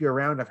to keep you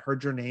around. I've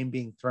heard your name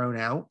being thrown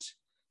out.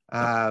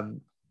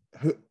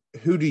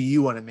 Who do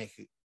you want to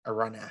make a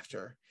run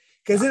after?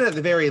 Because then at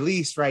the very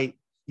least, right,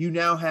 you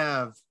now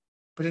have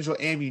potential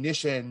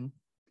ammunition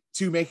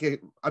to make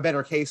a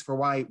better case for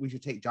why we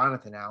should take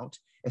Jonathan out,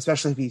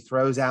 especially if he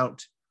throws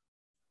out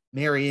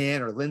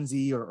Marianne or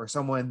Lindsay or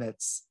someone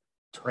that's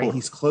right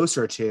he's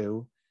closer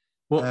to.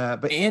 Well,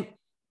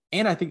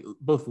 and I think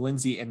both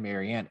Lindsay and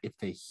Marianne, if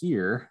they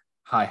hear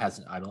Hai has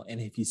an idol, and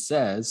if he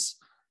says,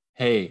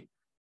 hey,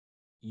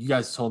 you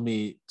guys told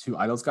me 2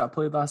 idols got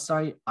played last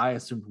night, I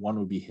assumed one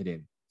would be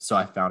hidden, so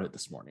I found it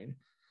this morning.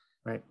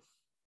 Right.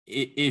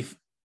 If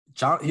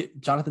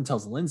Jonathan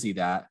tells Lindsay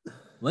that,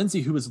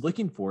 Lindsay, who was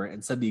looking for it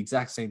and said the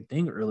exact same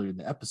thing earlier in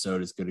the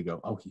episode, is going to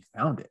go, oh, he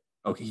found it.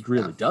 Okay, he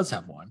really does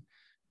have one.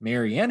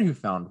 Marianne, who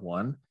found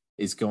one,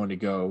 is going to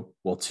go,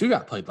 well, 2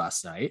 got played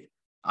last night.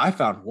 I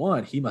found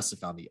one. He must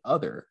have found the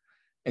other.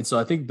 And so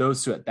I think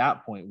those 2 at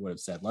that point would have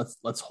said,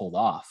 let's hold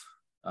off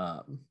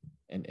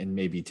and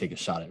maybe take a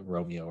shot at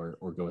Romeo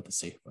or go with the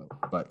safe vote.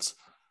 But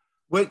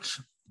which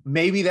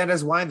maybe that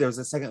is why there was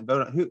a second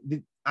vote.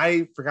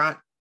 I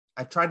forgot.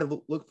 I tried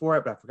to look for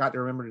it, but I forgot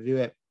to remember to do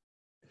it.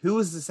 Who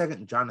was the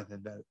second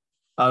Jonathan vote?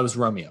 It was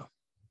Romeo.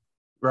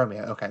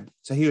 Okay.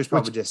 So he was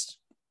probably just.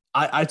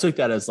 I took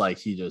that as like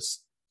he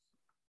just.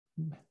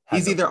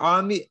 He's either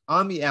on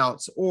the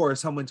outs or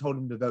someone told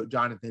him to vote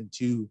Jonathan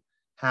to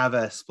have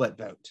a split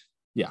vote.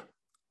 Yeah.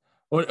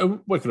 What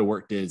could have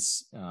worked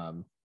is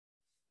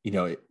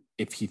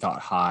if he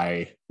thought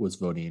Hai was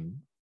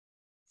voting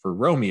for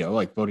Romeo,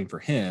 like voting for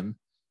him,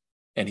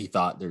 and he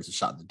thought there's a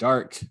shot in the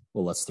dark,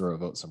 well, let's throw a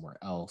vote somewhere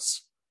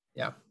else.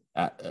 Yeah.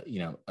 At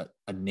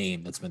a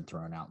name that's been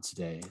thrown out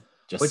today,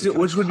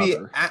 which would be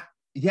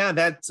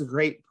that's a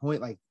great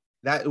point. Like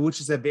that, which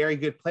is a very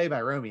good play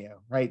by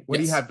Romeo, right? What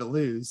do you have to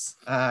lose?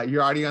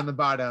 You're already on the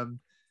bottom.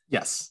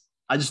 Yes.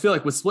 I just feel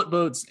like with split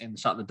votes and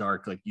shot in the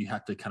dark, like you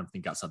have to kind of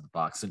think outside the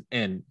box.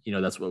 And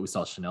that's what we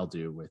saw Chanel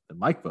do with the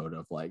Mike vote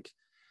of like,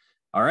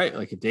 all right,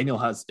 like if Daniel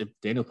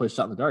plays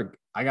shot in the dark,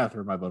 I got to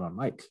throw my vote on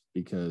Mike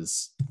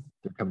because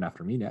they're coming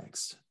after me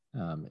next.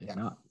 If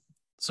not.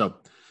 So,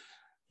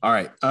 all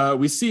right.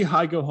 We see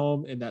Hai go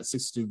home in that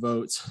 6-2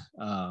 vote.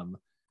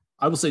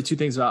 I will say two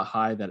things about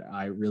Hai that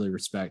I really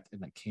respect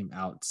and that came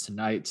out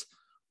tonight.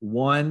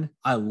 One,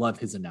 I love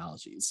his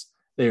analogies.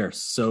 They are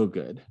so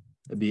good.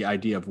 The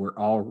idea of we're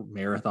all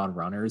marathon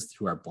runners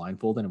who are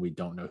blindfolded and we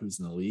don't know who's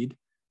in the lead.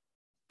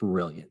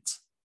 Brilliant.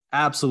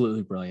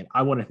 Absolutely brilliant.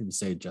 I wanted him to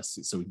say it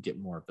just so we can get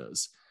more of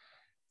those.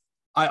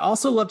 I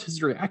also loved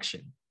his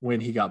reaction when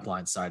he got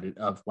blindsided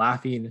of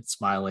laughing,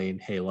 smiling.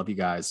 Hey, love you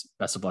guys.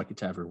 Best of luck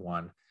to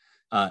everyone.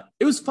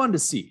 It was fun to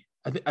see.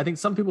 I think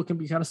some people can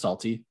be kind of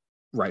salty,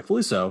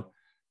 rightfully so,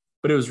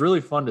 but it was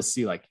really fun to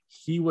see like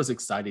he was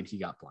excited he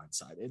got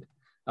blindsided.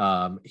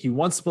 He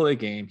wants to play the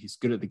game. He's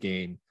good at the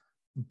game,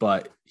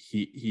 but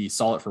he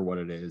saw it for what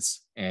it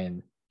is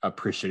and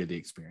appreciated the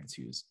experience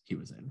he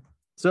was in.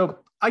 So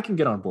I can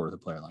get on board with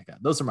a player like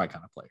that. Those are my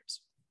kind of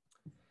players.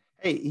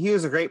 Hey, he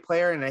was a great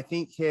player, and I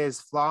think his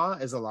flaw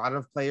is a lot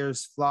of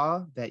players'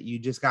 flaw that you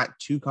just got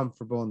too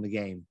comfortable in the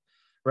game,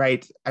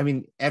 right? I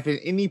mean, if at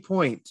any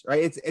point,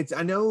 right?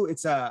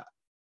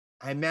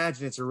 I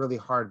imagine it's a really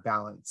hard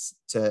balance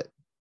to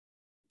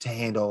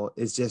handle.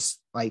 Is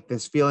just like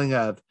this feeling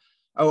of,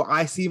 oh,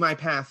 I see my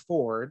path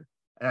forward,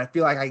 and I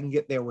feel like I can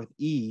get there with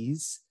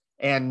ease,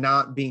 and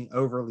not being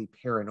overly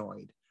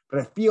paranoid. But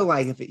I feel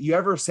like if you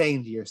ever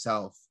saying to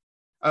yourself,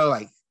 oh,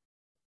 like,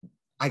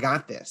 I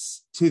got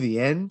this to the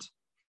end,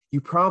 you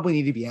probably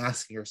need to be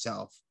asking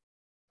yourself,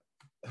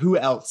 who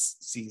else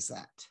sees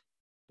that?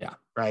 Yeah.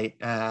 Right.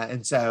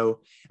 And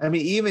so, I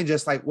mean, even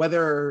just like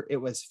whether it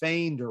was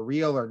feigned or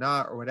real or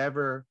not, or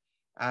whatever,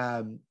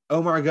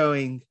 Omar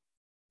going,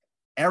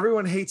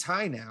 everyone hates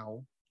Hai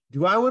now.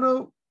 Do I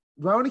want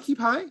to keep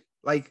Hai?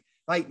 Like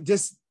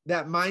just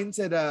that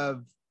mindset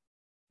of,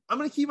 I'm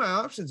going to keep my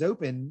options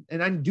open,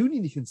 and I do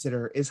need to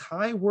consider, is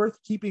Hai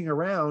worth keeping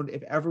around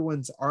if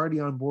everyone's already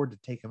on board to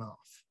take him off?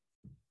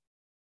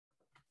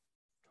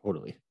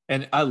 Totally.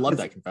 And I love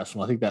that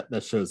confessional. I think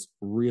that shows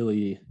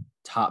really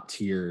top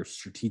tier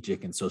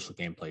strategic and social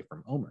gameplay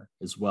from Omar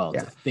as well, to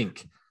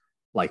think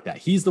like that.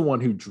 He's the one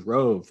who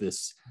drove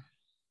this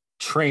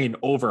train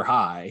over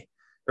Hai,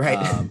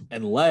 right?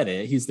 And led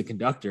it. He's the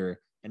conductor.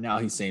 And now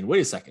he's saying,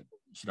 wait a second,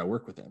 should I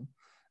work with him?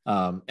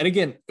 And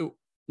again,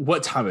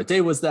 what time of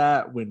day was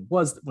that? When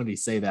did he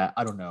say that?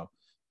 I don't know.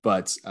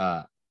 But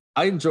I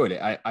enjoyed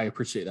it. I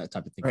appreciate that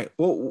type of thing. Right.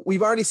 Well,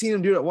 we've already seen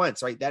him do it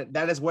once, right?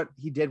 That is what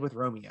he did with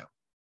Romeo,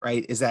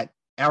 right? Is that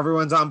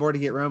everyone's on board to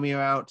get Romeo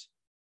out.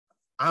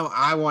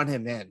 I want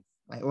him in.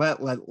 Like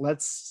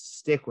let's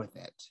stick with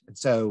it. And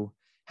so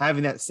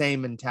having that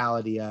same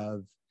mentality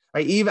of,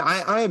 right, even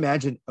I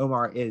imagine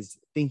Omar is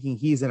thinking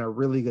he's in a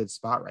really good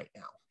spot right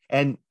now,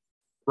 and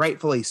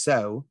rightfully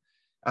so.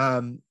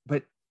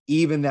 But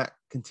even that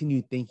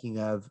continued thinking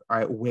of, all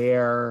right,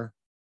 where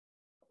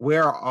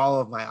are all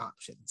of my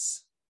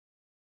options?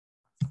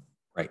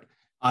 Right.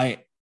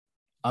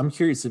 I'm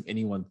curious if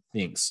anyone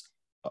thinks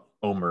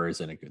Omar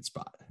is in a good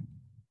spot.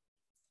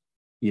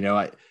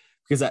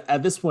 Because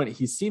at this point,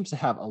 he seems to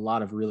have a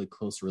lot of really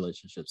close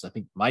relationships. I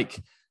think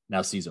Mike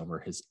now sees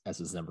Omar as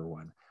his number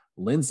one.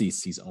 Lindsay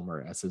sees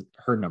Omar as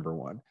her number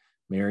one.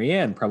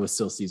 Marianne probably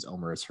still sees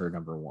Omar as her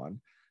number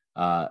one.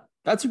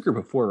 That's a group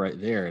of four right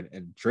there.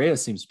 And Drea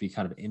seems to be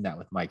kind of in that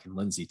with Mike and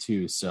Lindsay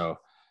too. So,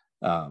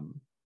 and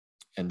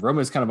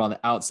Roma's kind of on the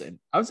outs. And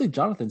I would say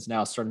Jonathan's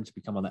now starting to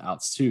become on the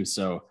outs too.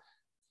 So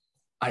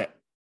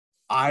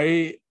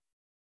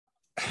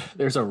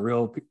there's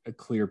a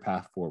clear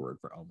path forward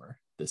for Omar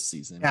this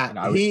season. Yeah, and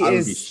I would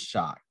be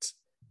shocked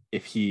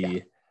if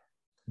he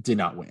did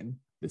not win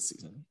this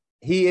season.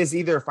 He is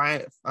either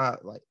Final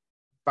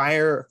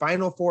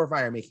Four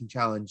Fire Making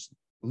Challenge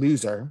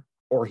loser,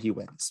 or he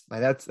wins.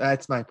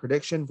 That's my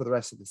prediction for the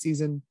rest of the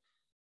season.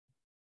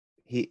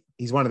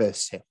 He's one of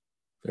those two.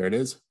 There it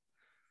is.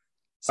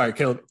 All right,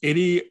 Caleb,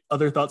 any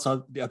other thoughts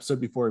on the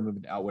episode before we move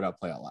into Out What Out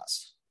Play Out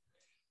Last?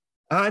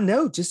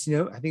 No, just,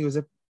 I think it was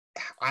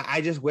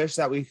I just wish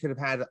that we could have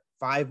had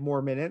 5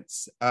 more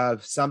minutes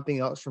of something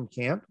else from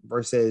camp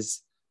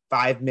versus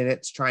 5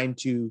 minutes trying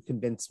to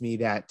convince me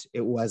that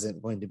it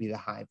wasn't going to be the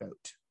Hai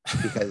vote,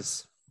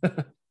 because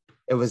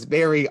it was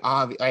very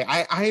obvious.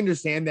 I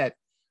understand that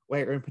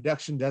where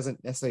production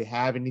doesn't necessarily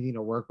have anything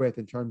to work with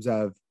in terms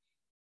of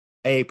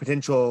a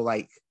potential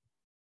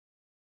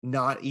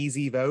not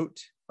easy vote,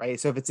 right?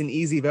 So if it's an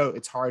easy vote,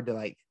 it's hard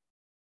to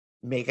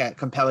make a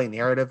compelling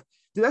narrative.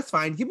 Dude, that's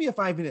fine. Give me a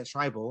 5-minute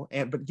tribal,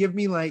 but give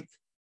me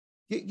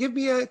give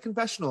me a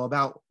confessional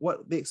about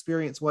what the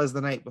experience was the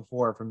night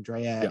before from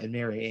Drea and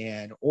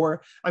Marianne,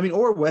 or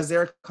was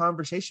there a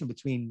conversation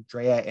between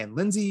Drea and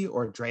Lindsay,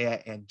 or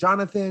Drea and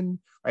Jonathan?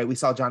 Right, we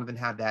saw Jonathan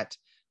have that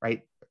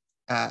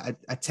a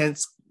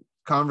tense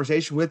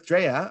conversation with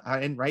Drea,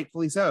 and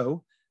rightfully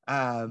so.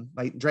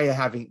 Like Drea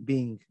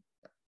having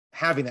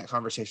that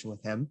conversation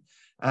with him.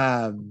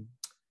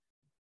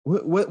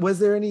 What was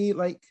there any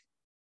like?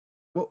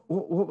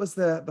 What was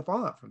the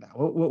fallout from that?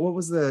 What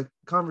was the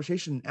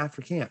conversation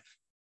after camp?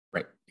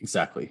 Right,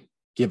 exactly.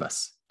 Give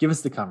us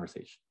the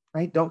conversation.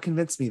 Right, don't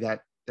convince me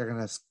that they're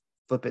gonna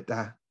flip it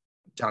to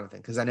Jonathan,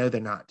 because I know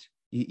they're not.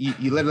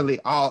 You literally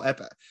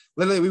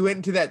we went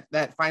into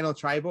that final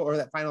tribal, or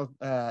that final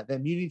the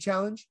immunity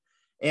challenge,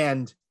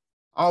 and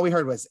all we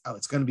heard was, oh,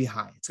 it's gonna be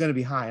high. It's gonna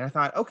be high. And I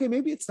thought, okay,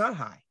 maybe it's not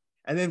high.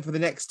 And then for the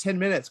next 10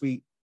 minutes,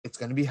 it's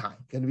gonna be high,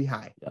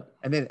 Yep.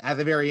 And then at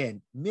the very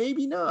end,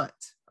 maybe not.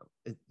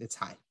 It's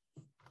high.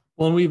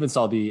 Well, and we even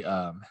saw the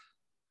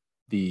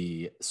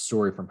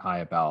story from High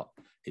about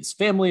his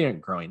family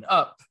and growing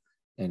up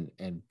and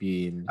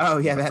being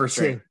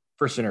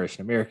first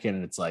generation American.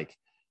 And it's like,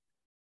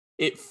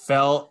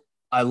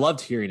 I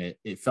loved hearing it.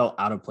 It felt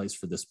out of place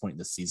for this point in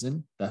the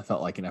season. That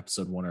felt like an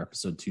episode 1 or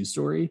episode 2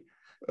 story.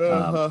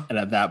 And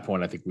at that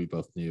point, I think we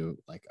both knew,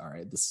 like, all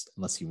right, this,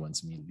 unless he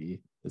wins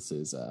immunity, this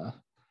is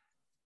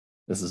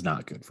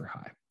not good for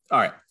High. All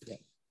right. Yeah.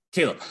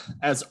 Caleb,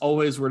 as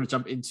always, we're going to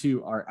jump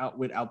into our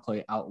outwit,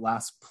 outplay,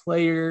 outlast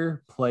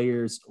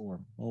players, or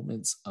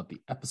moments of the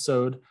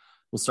episode.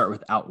 We'll start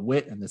with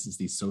outwit, and this is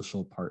the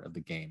social part of the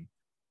game.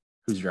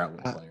 Who's your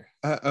outwit player?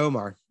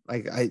 Omar. He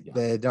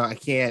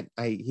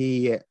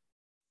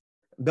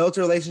built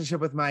a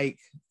relationship with Mike,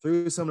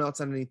 threw someone else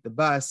underneath the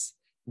bus,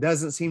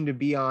 doesn't seem to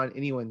be on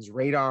anyone's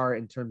radar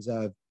in terms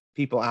of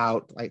people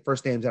out, like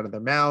first names out of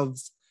their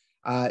mouths.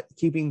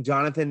 Keeping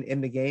Jonathan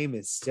in the game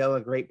is still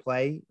a great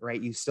play,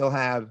 right? You still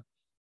have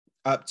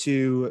up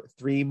to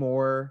 3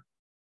 more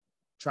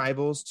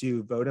tribals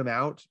to vote him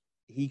out.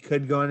 He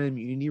could go on an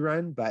immunity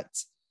run, but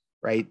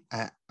right,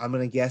 I'm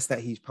going to guess that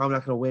he's probably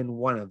not going to win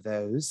one of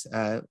those.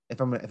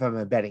 If I'm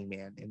a betting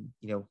man, and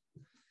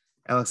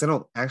Alex, I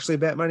don't actually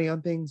bet money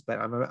on things, but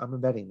I'm a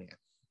betting man.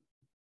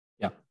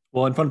 Yeah.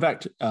 Well, and fun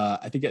fact,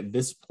 I think at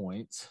this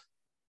point,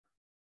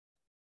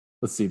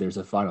 let's see, there's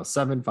a final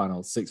 7,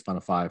 final 6,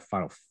 final 5,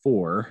 final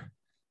 4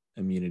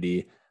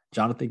 immunity.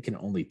 Jonathan can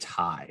only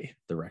tie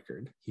the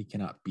record. He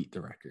cannot beat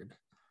the record,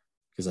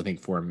 because I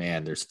think for a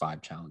man, there's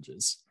 5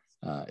 challenges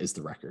is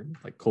the record.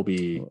 Like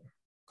Colby,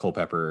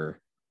 Culpepper,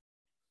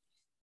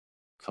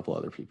 a couple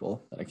other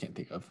people that I can't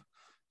think of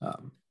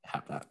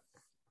have that.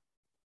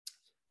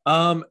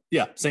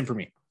 Yeah, same for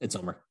me. It's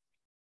Omer.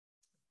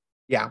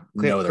 Yeah,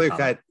 clear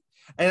cut.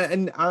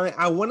 And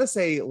I want to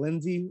say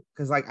Lindsay,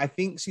 because like I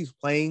think she's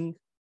playing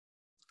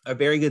a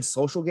very good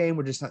social game.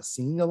 We're just not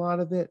seeing a lot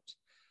of it.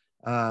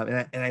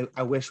 And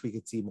I wish we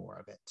could see more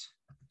of it.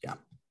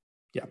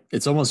 Yeah.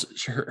 It's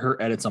almost her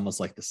edit's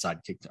almost like the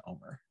sidekick to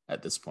Omer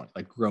at this point,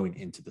 like growing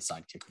into the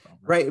sidekick of Omer.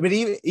 Right. But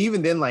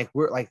even then,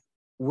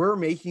 we're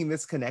making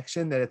this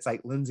connection that it's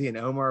like Lindsay and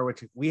Omar,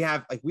 which we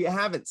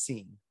haven't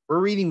seen. We're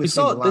reading we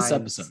saw it this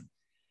episode.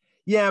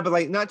 Yeah, but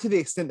like not to the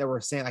extent that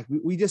we're saying, like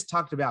we just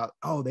talked about,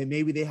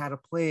 maybe they had a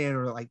plan,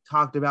 or like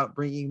talked about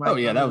bringing Mike. Oh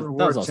yeah, that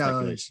was all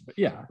speculation. But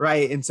yeah,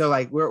 right. And so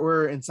like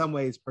we're in some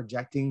ways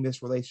projecting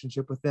this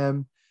relationship with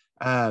them.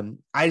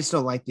 I just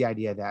don't like the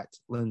idea that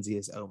Lindsay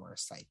is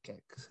Omar's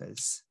sidekick,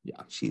 because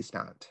she's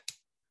not.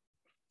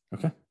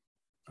 Okay.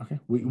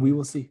 We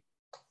will see.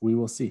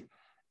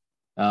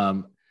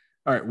 All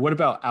right. What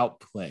about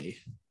outplay?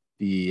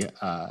 The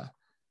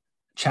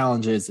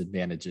challenges,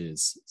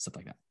 advantages, stuff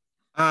like that.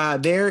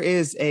 There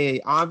is a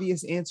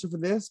obvious answer for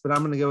this, but I'm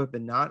going to go with the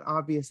not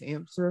obvious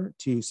answer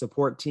to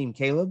support Team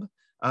Caleb.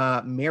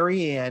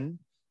 Marianne,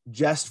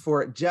 just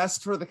for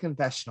the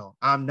confessional,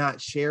 I'm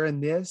not sharing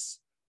this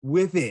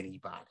with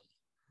anybody,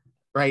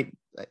 right?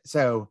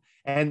 So,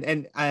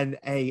 and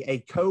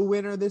a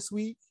co-winner this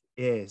week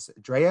is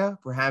Drea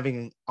for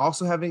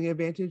also having an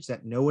advantage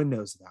that no one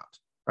knows about,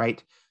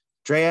 right?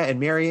 Drea and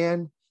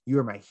Marianne, you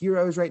are my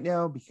heroes right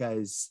now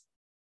because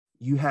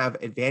you have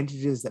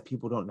advantages that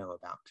people don't know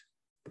about.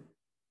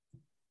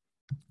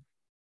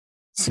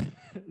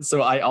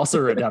 So I also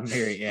wrote down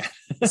Marianne.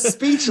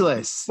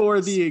 Speechless. For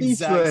the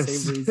exact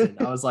same reason.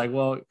 I was like,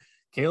 well,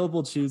 Caleb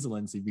will choose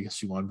Lindsay because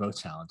she won both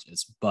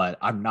challenges, but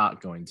I'm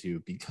not going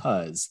to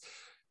because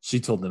she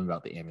told them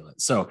about the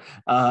amulet. So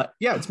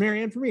it's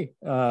Marianne for me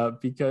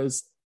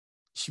because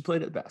she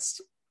played it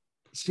best.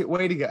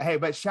 Way to go. Hey,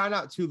 but shout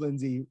out to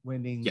Lindsay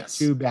winning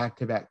 2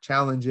 back-to-back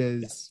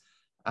challenges.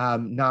 Yes.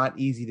 Not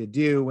easy to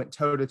do. Went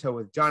toe-to-toe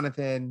with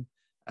Jonathan.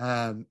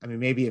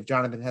 Maybe if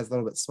Jonathan has a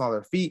little bit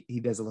smaller feet, he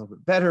does a little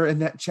bit better in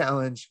that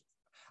challenge.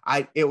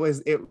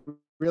 It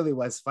really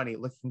was funny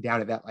looking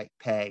down at that like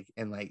peg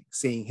and like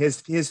seeing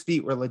his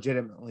feet were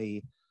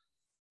legitimately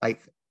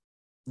like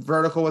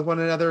vertical with one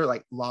another,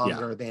 like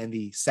longer than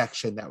the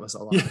section that was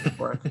along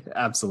for.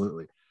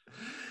 Absolutely.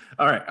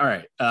 All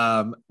right.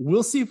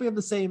 We'll see if we have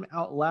the same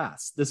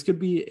outlast. This could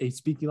be a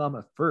Speaky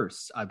Llama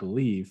first, I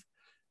believe.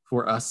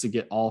 for us to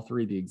get all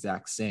three the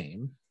exact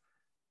same.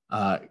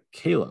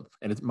 Caleb,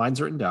 and mine's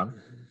written down.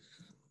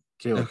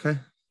 Caleb, Okay.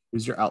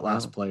 Who's your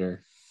Outlast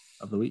player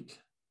of the week?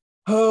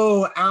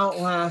 Oh,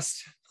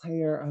 Outlast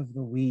player of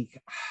the week.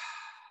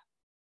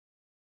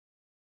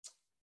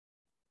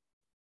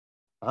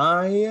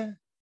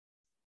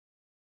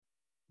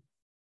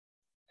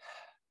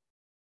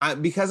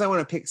 Because I want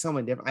to pick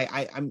someone different.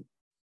 I'm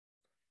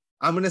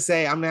gonna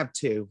say I'm gonna have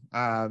two.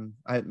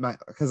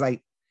 Because I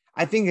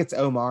think it's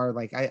Omar.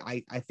 Like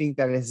I think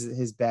that is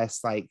his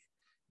best like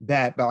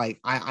bet, but like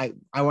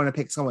I want to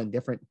pick someone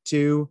different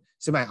too.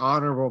 So my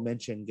honorable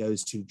mention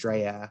goes to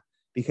Drea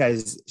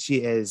because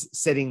she is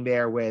sitting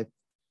there with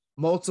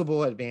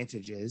multiple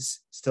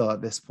advantages still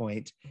at this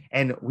point,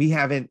 and we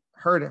haven't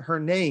heard her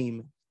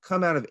name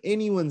come out of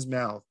anyone's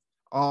mouth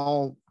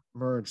all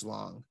merge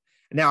long.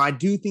 Now I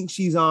do think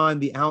she's on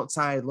the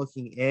outside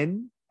looking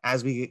in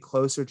as we get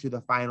closer to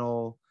the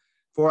final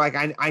four. Like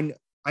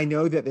I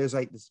know that there's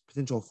like this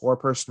potential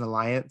 4-person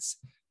alliance,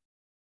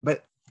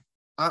 but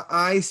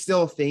I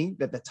still think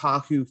that the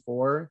Taku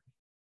 4,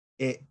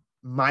 it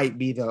might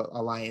be the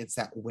alliance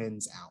that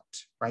wins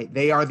out, right?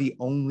 They are the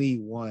only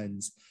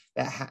ones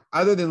that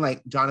other than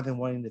like Jonathan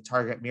wanting to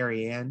target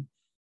Marianne,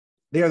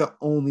 they are the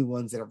only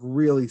ones that have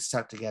really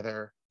stuck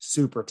together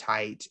super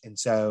tight. And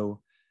so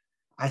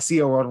I see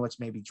a world in which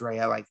maybe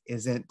Drea like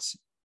isn't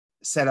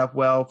set up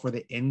well for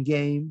the end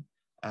game.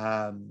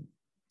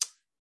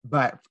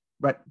 But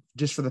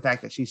just for the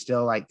fact that she's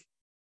still like,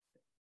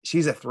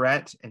 she's a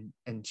threat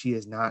and she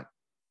is not.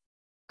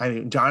 I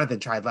mean,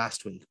 Jonathan tried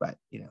last week, but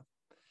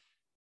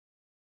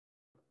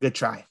good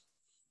try.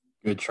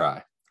 Good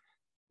try.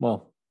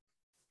 Well,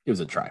 it was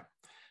a try.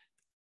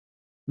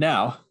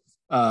 Now,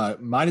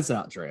 mine is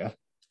not Drea.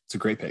 It's a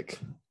great pick.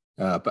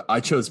 But I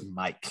chose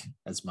Mike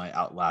as my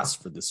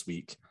Outlast for this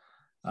week.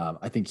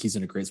 I think he's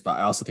in a great spot.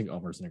 I also think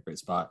Omar's in a great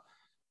spot.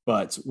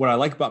 But what I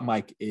like about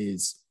Mike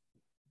is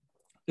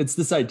it's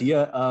this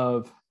idea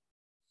of,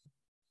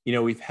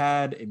 we've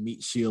had a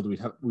meat shield.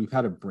 We've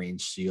had a brain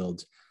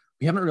shield.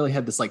 We haven't really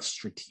had this like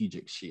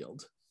strategic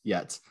shield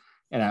yet.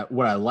 And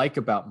what I like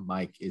about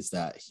Mike is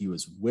that he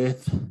was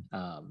with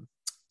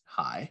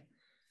High,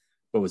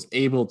 but was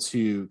able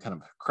to kind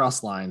of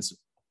cross lines.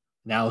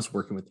 Now is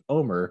working with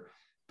Omar,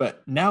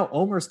 but now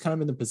Omar's kind of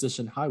in the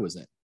position High was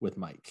in with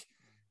Mike.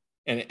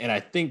 And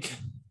I think,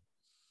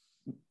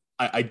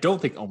 I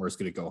don't think Omar's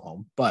going to go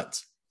home,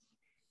 but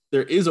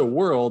there is a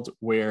world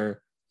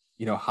where,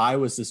 High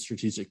was the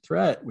strategic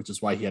threat, which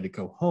is why he had to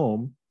go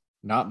home,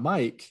 not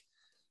Mike.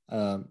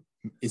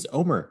 Is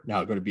Omar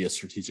now going to be a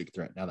strategic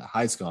threat now that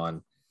High's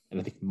gone?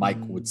 And I think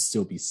Mike would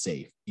still be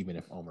safe, even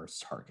if Omar's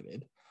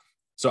targeted.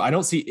 So I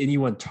don't see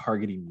anyone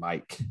targeting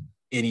Mike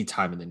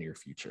anytime in the near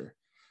future,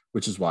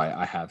 which is why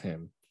I have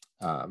him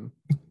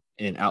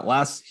in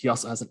Outlast. He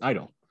also has an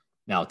idol.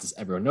 Now, does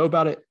everyone know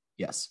about it?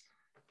 Yes.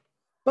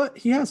 But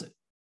he has it.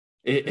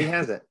 He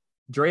has it.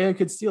 Drea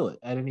could steal it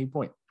at any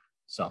point.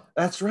 So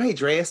that's right.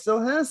 Drea still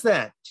has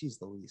that.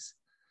 Jeez Louise.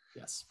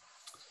 Yes.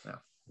 No.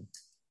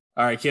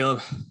 All right,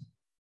 Caleb.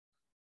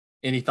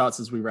 Any thoughts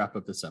as we wrap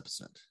up this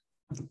episode?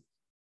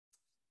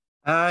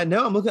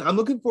 No, I'm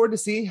looking forward to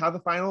see how the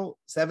final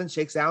 7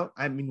 shakes out.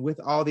 I mean, with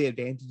all the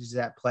advantages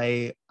at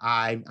play,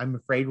 I'm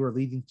afraid we're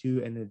leading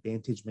to an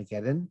advantage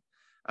Mageddon.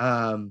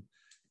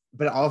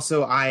 But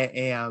also I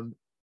am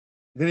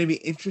going to be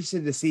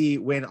interested to see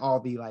when all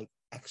the like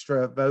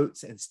extra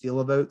votes and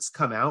steal votes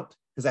come out,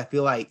 because I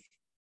feel like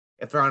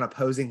if they're on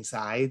opposing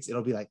sides,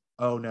 it'll be like,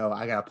 oh no,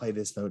 I got to play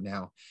this vote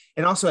now.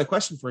 And also a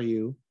question for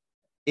you.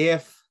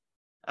 If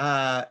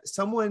does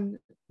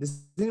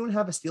anyone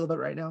have a steal vote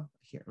right now?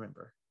 I can't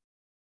remember.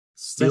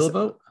 Steal a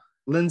vote?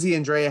 Lindsay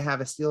and Drea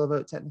have a steal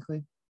vote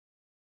technically.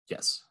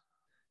 Yes.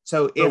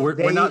 So if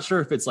we're not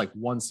sure if it's like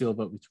one steal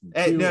vote between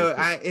two. No,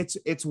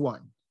 it's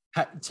one.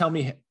 Tell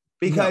me,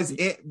 because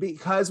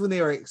when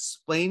they were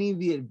explaining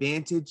the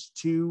advantage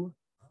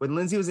when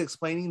Lindsay was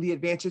explaining the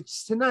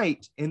advantage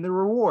tonight in the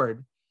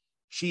reward,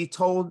 she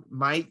told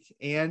Mike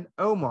and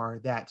Omar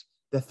that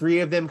the 3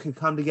 of them could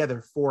come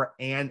together for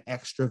an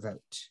extra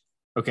vote.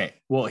 Okay,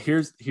 well,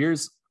 here's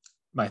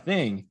my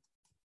thing.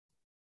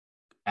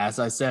 As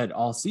I said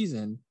all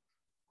season,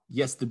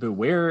 yes, the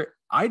Beware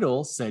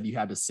idol said you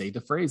had to say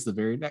the phrase the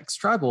very next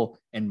tribal,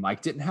 and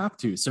Mike didn't have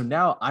to. So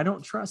now I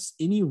don't trust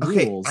any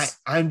rules.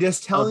 I'm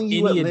just telling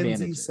you what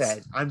Lindsay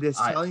said.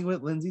 Telling you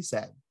what Lindsay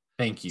said.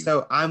 Thank you.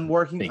 So I'm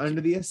working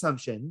under the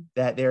assumption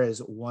that there is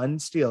one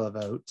steal a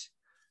vote.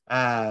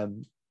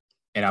 And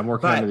I'm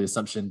working under the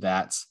assumption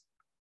that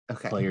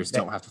players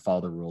don't have to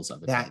follow the rules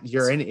of it. That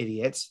you're an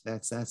idiot.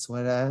 That's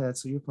what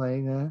you're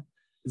playing.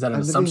 Is that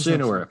an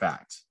assumption or a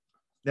fact?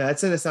 No,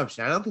 that's an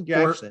assumption. I don't think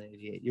you're actually an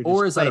idiot. You're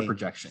just is that a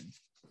projection?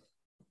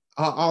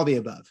 All the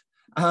above.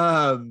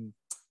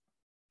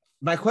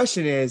 My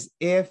question is,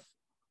 if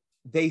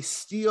they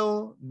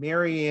steal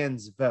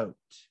Marianne's vote,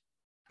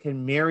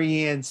 can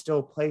Marianne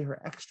still play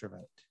her extra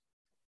vote?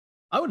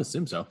 I would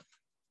assume so.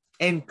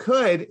 And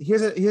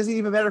here's an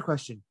even better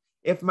question.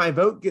 If my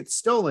vote gets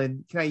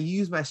stolen, can I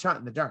use my shot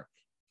in the dark?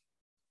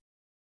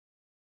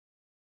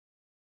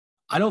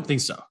 I don't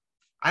think so.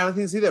 I don't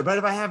think so either. But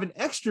if I have an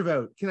extra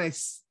vote, can I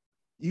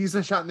use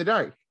a shot in the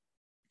dark?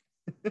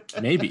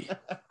 Maybe.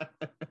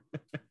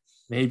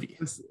 Maybe.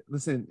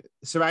 Listen,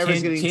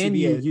 Survivor's getting can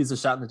you use a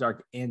shot in the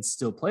dark and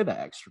still play that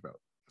extra vote?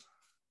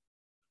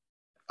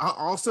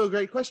 Also a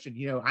great question.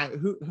 You know,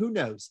 who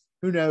knows?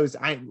 Who knows?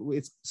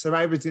 It's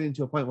Survivor's getting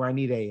to a point where I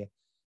need a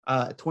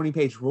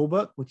 20-page rule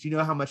book, which you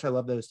know how much I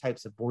love those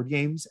types of board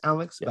games,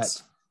 Alex, yes.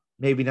 But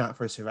maybe not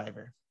for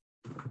Survivor.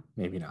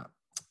 Maybe not.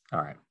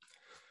 All right.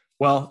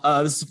 Well,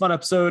 this is a fun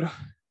episode.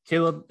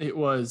 Caleb, it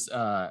was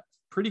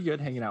pretty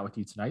good hanging out with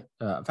you tonight.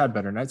 I've had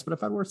better nights, but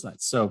I've had worse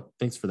nights. So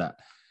thanks for that.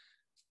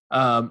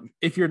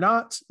 If you're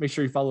not, make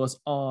sure you follow us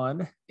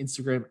on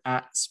Instagram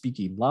at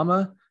Speaking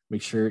Llama.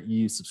 Make sure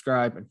you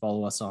subscribe and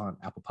follow us on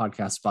Apple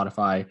Podcasts,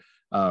 Spotify.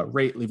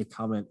 Rate, leave a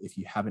comment if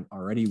you haven't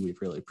already. We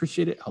really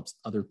appreciate it. It helps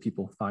other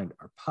people find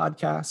our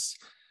podcasts.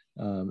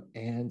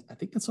 And I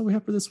think that's all we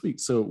have for this week.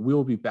 So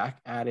we'll be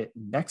back at it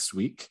next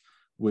week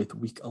with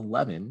week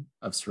 11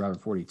 of Survivor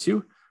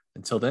 42.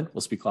 Until then,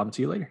 we'll speak llama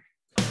to you later.